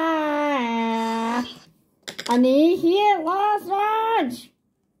da! อันนี้ here last lunch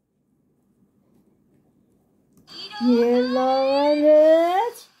here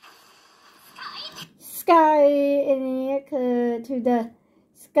lunch sky อันนี้คือ to the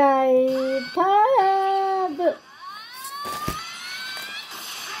sky pub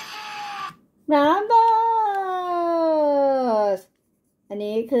Rambo อัน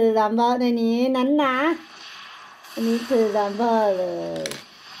นี้คือลัมเบอร์ในนี้นั้นนะอันนี้คือลัมเบอร์เลย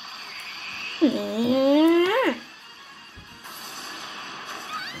Yes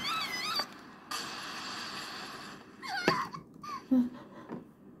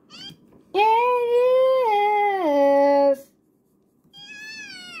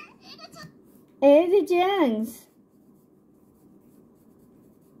Eddie Jenks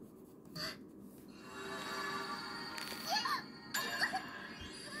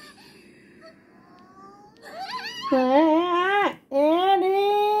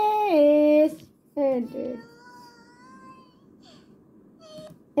Eddie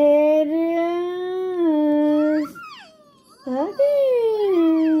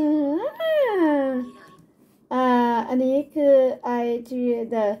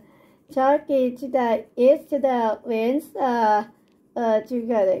Turkey to the east to the winds to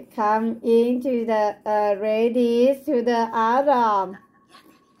the come into the radius to the autumn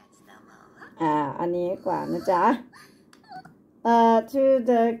อันนี้กว่านะจ๊ะto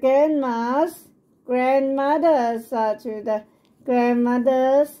the grandmothers to the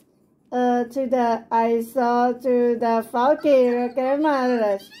grandmothers to the I saw to the folky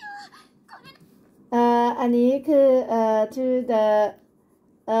grandmothers อันนี้คือto the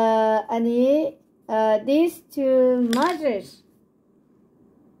อันนี้these two mothers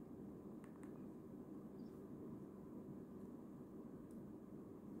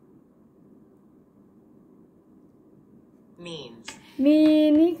means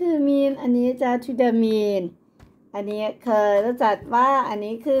นี่คือ mean อันนี้จะ to the mean อันนี้เคยรู้จักว่าอัน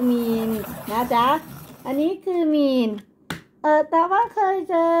นี้คือ mean นะจ๊ะอันนี้คือ mean แต่ว่าเคย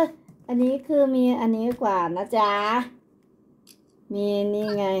เจออันนี้คือ mean อันนี้กว่านะจ๊ะ mean นี่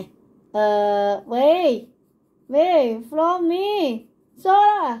ไงwait from me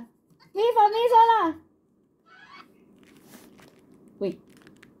Sola wait from me Sola อุ๊ย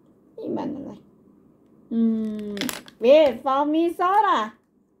นี่มันอะไรwait for me Sola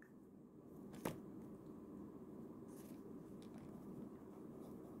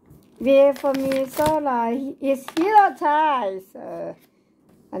wait for me Sola is hypnotized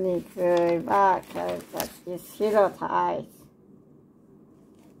อันนี้เคยว่าเคยจะ is hypnotized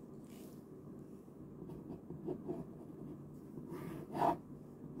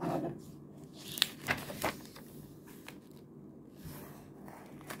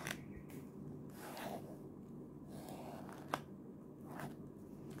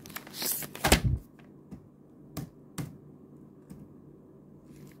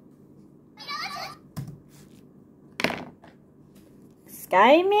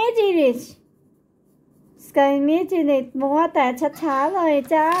Sky Magic มัวแต่ช้าๆเลย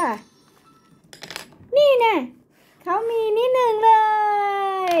จ้านี่แน่เขามีนิดหนึ่งเล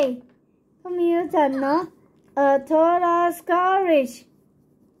ยเขามีรู้จักเนาะTotal Storage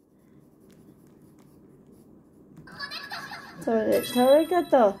Total ก็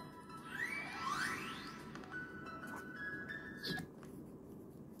ต่อ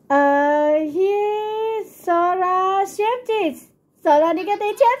Here Solar Shifted Solar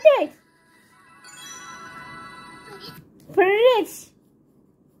Negative Shifted Bridge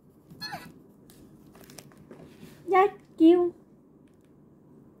ยักษ์กิ้ว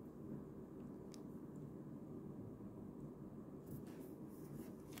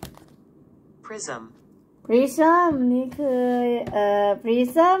prism นี่คือ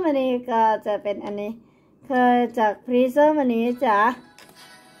prism อันนี้ก็จะเป็นอันนี้เคยจาก prism อันนี้จ้ะ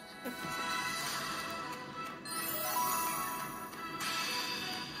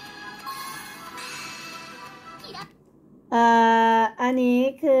อันนี้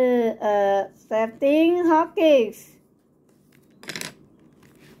คือStephen Hawking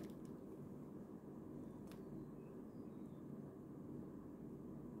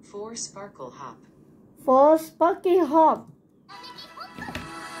for sparkle hop for Sparky Hop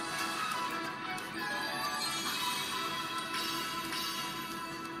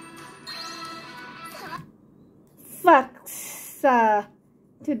Fox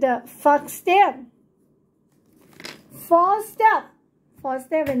to the Fox step four step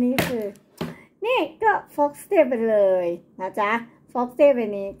อันนี้คือนี่ก็ fox step ไปเลยนะจ๊ะ fox step อั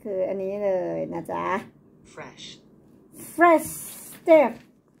นนี้คืออันนี้เลยนะจ๊ะ fresh step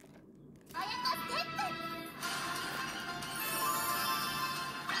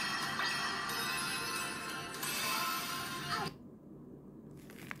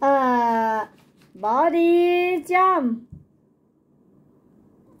body jump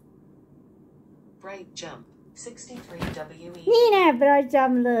bright jump 63 WE นี่แน่ bright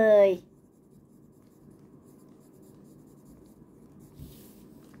jump เลย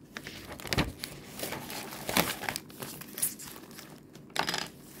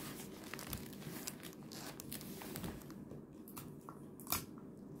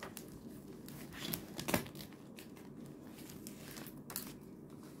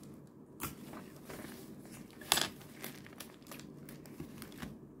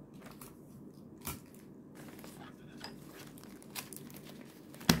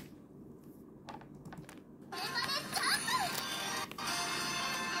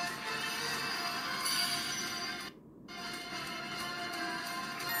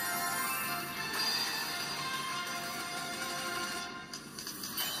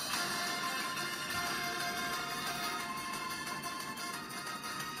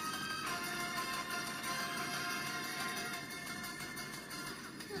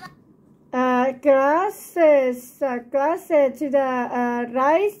glasses glasses to the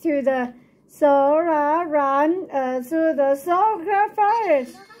right to the solar run through the solar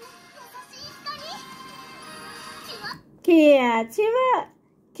fires เขียชื่อว่า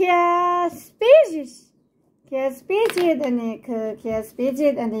เขีย species เขีย species อันนี้คือเขีย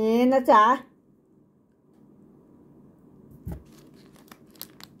species อันนี้นะจ๊ะ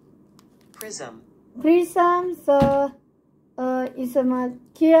prism prism so is a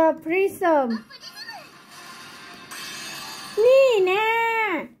clear prism นี่นะ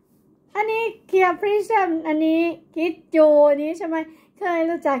อันนี้เคลียร์ prism อันนี้กิดจูนี้ใช่ไหมเคย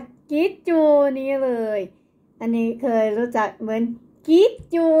รู้จักกิดจูนี้เลยอันนี้เคยรู้จักเหมือนกิด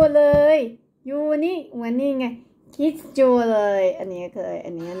จูเลยยูนี่เหมือนนี่ไงกิดจูเลยอันนี้เคยอั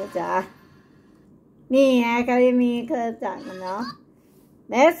นนี้นะจ๊ะนี่ไงเคยมีเคยจักมันเนาะ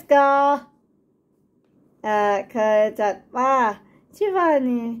let's go เคยจัดว่าชื่อว่า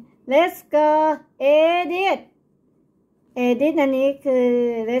นี่ let's go edit edit อันนี้คือ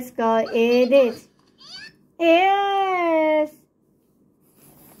let's go edit yes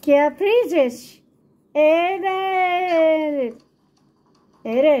care please edit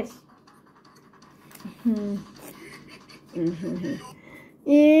edit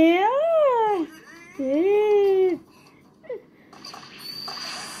yeah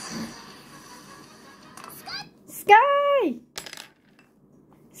sky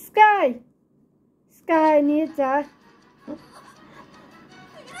sky sky นี่จ้ะ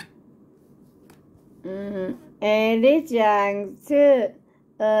เอริจังชื่อ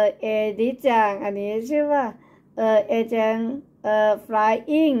เอริจังอันนี้ชื่อว่าเอจัง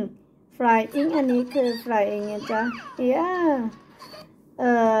flying flying อันนี้คือ flying นะจ๊ะ yeah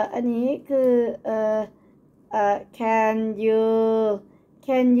อันนี้คือcan you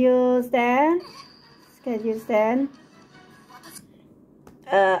stand can you stand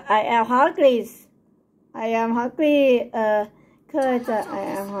I am hungry I am hungry เคยจะ I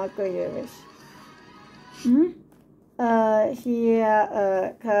am hungry here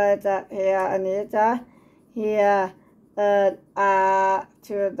เคยจะ here อันนี้จ้ะ here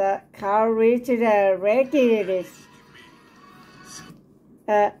to the carry to the regulars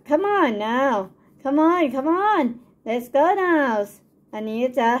come on now come on let's go now อันนี้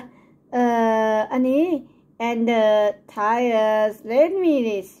จ้ะอันนี้ and the tires let me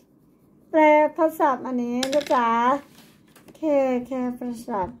this แปลภาษาอันนี้นะจ๊ะแค่ภาษ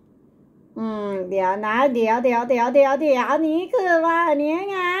าเดี๋ยวนะเดี๋ยวนี้คือว่าอันนี้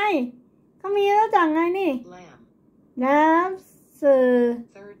ไงเขามีแล้วจังไงนี่ lamb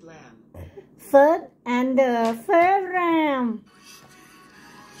third lamb first and the first lamb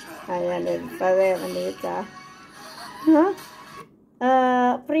อันนี้ first lamb อันนี้จ้ะ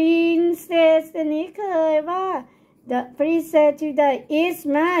princess อันนี้เคยว่า the princess to the east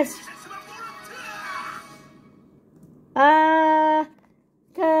match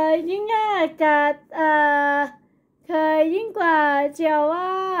เคยยิ่งยากกับเคยยิ่งกว่าเจียวว่า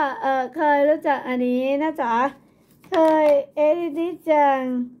เคยรู้จักอันนี้นะจ๊ะเคยเอริจัง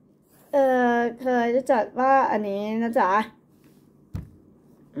เคยรู้จักว่าอันนี้นะจ๊ะ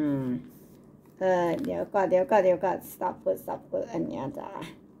เดี๋ยวก่อน stop อันนี้จ้ะ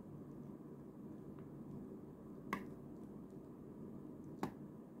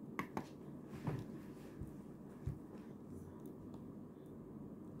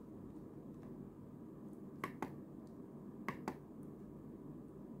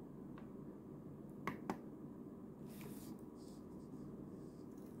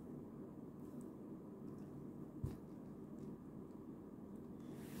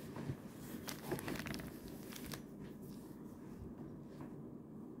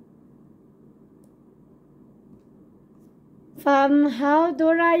ฟาร์มเฮาส์โด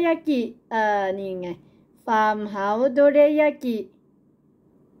รายากินี่ไงฟาร์มเฮาส์โดรายากิ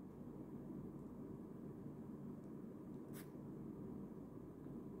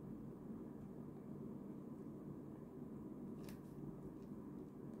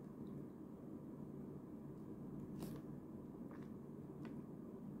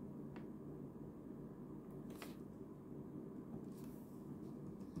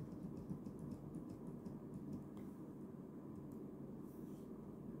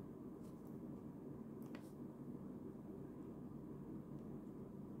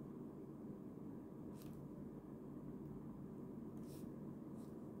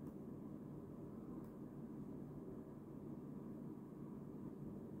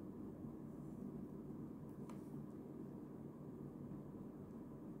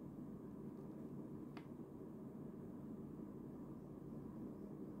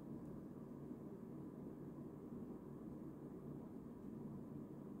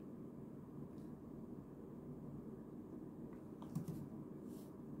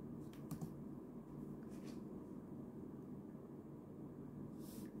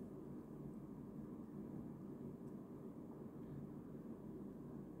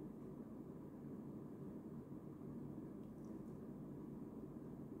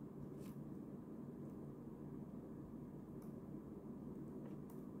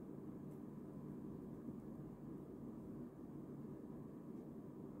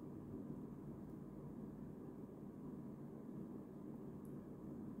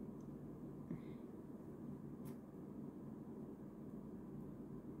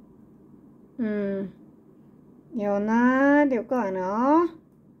เดี๋ยวนะ เดี๋ยวก่อนเนาะ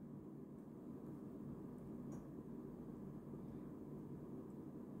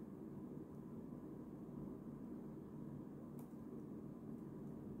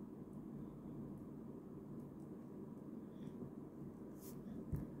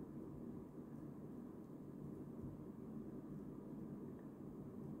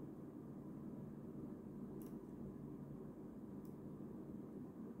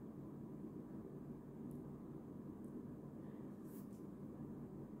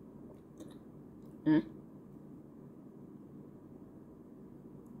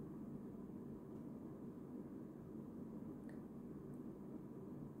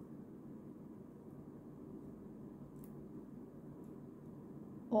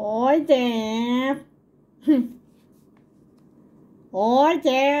โอ้ยเจ็บ โอ้ยเ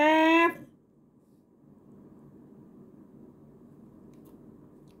จ็บ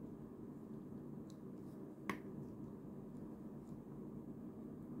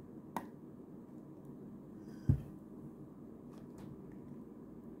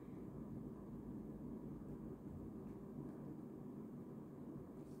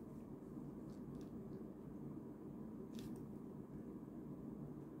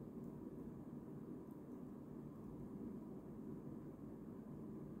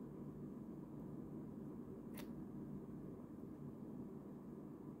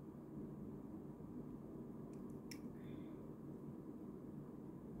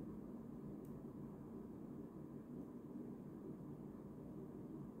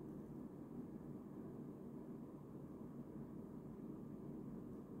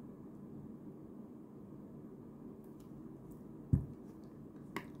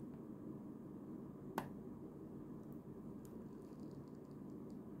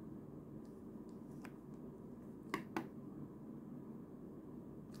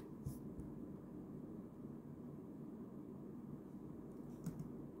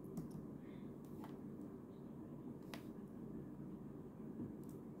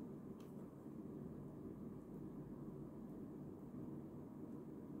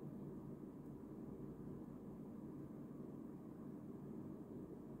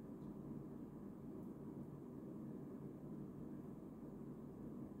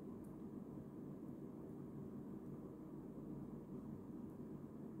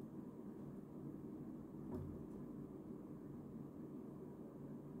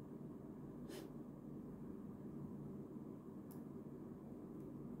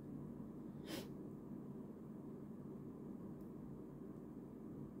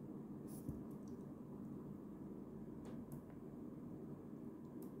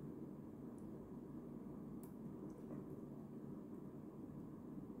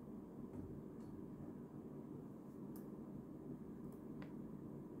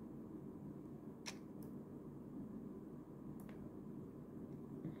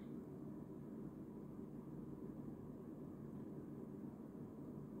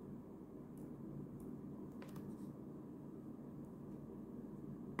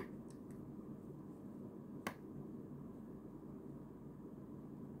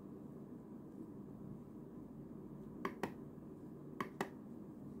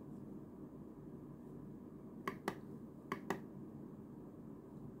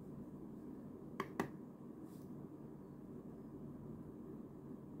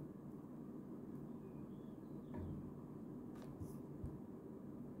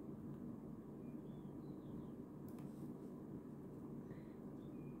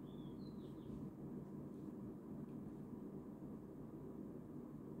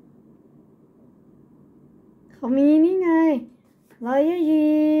เขามีนี่ไงร้อยยี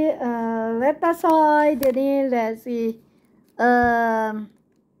เลตตาซอยเดี๋ยวนี้แหละสิ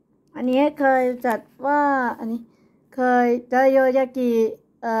อันนี้เคยจัดว่าอันนี้เคยไดโยยากิ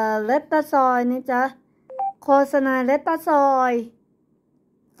เลตตาซอยนี่จ๊ะโฆษณาเลตตาซอย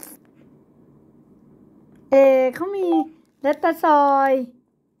เขามีเลตตาซอย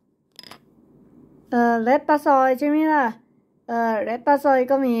เลตตาซอยใช่ไหมล่ะเลตตาซอย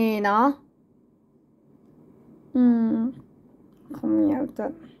ก็มีเนาะเขามีเอาจั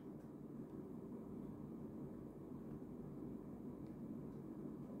ด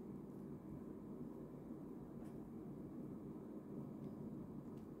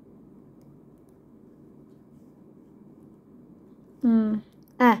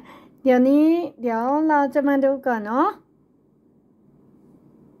เดี๋ยวนี้เดี๋ยวเราจะมาดูก่อนเนาะ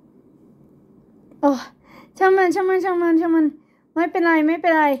โอ้ช่างมันไม่เป็นไ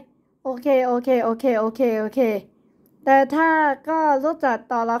รโอเคแต่ถ้าก็รู้จัก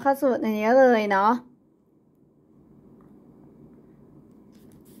ต่อราคาสูตรอย่างนี้เลยเนาะ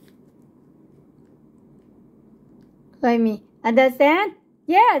เคยมี understand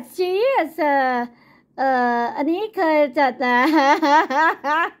yes she is อันนี้เคยจัดนะ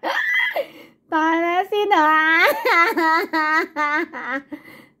ตายแล้วสินะ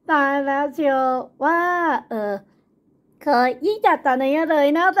ตายแล้วเชียวว่าเคยยิ่งจัดตอนนี้เลย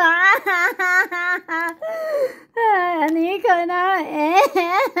นะจ๊ะ อันนี้เคยนะ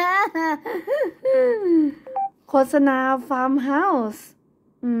โฆษณาฟาร์มเฮาส์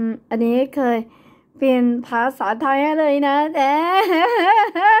อันนี้เคยเป็นภาษาไทยเลยนะ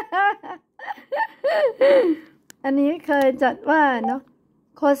อันนี้เคยจัดว่าเนาะ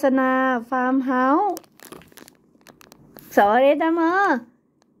โฆษณาฟาร์มเฮาส์สวัสดีจ้ามา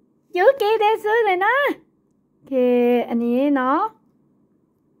ยูกิเดซุเลยนะโอเคอันนี้เนาะ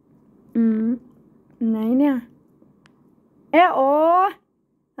ไหนเนี่ยโอ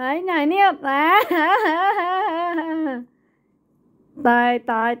ไหนเนี่ยนะต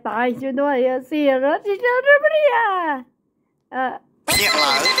ายช่วยด้วยสิรถที่จะรีบเรียเนี่ยหล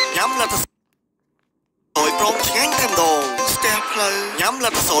ายย้ำละตะสวยพร้อมแข่งกันดงสเตปเลยย้ำละ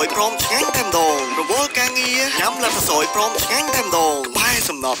ตะสวยพร้อมแข่งกันดงระบบการเงียย้ำละตะสวยพร้อมแข่งกันดงไปส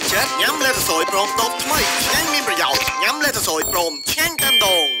ำนอบเช็ดย้ำละตะสวยพร้อมตบทำไมแข่งมีประโยชน์ย้ำละตะสวยพร้อมแข่งกันด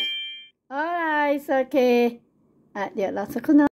งalright okay เดี๋ยวเราสักครู่นะ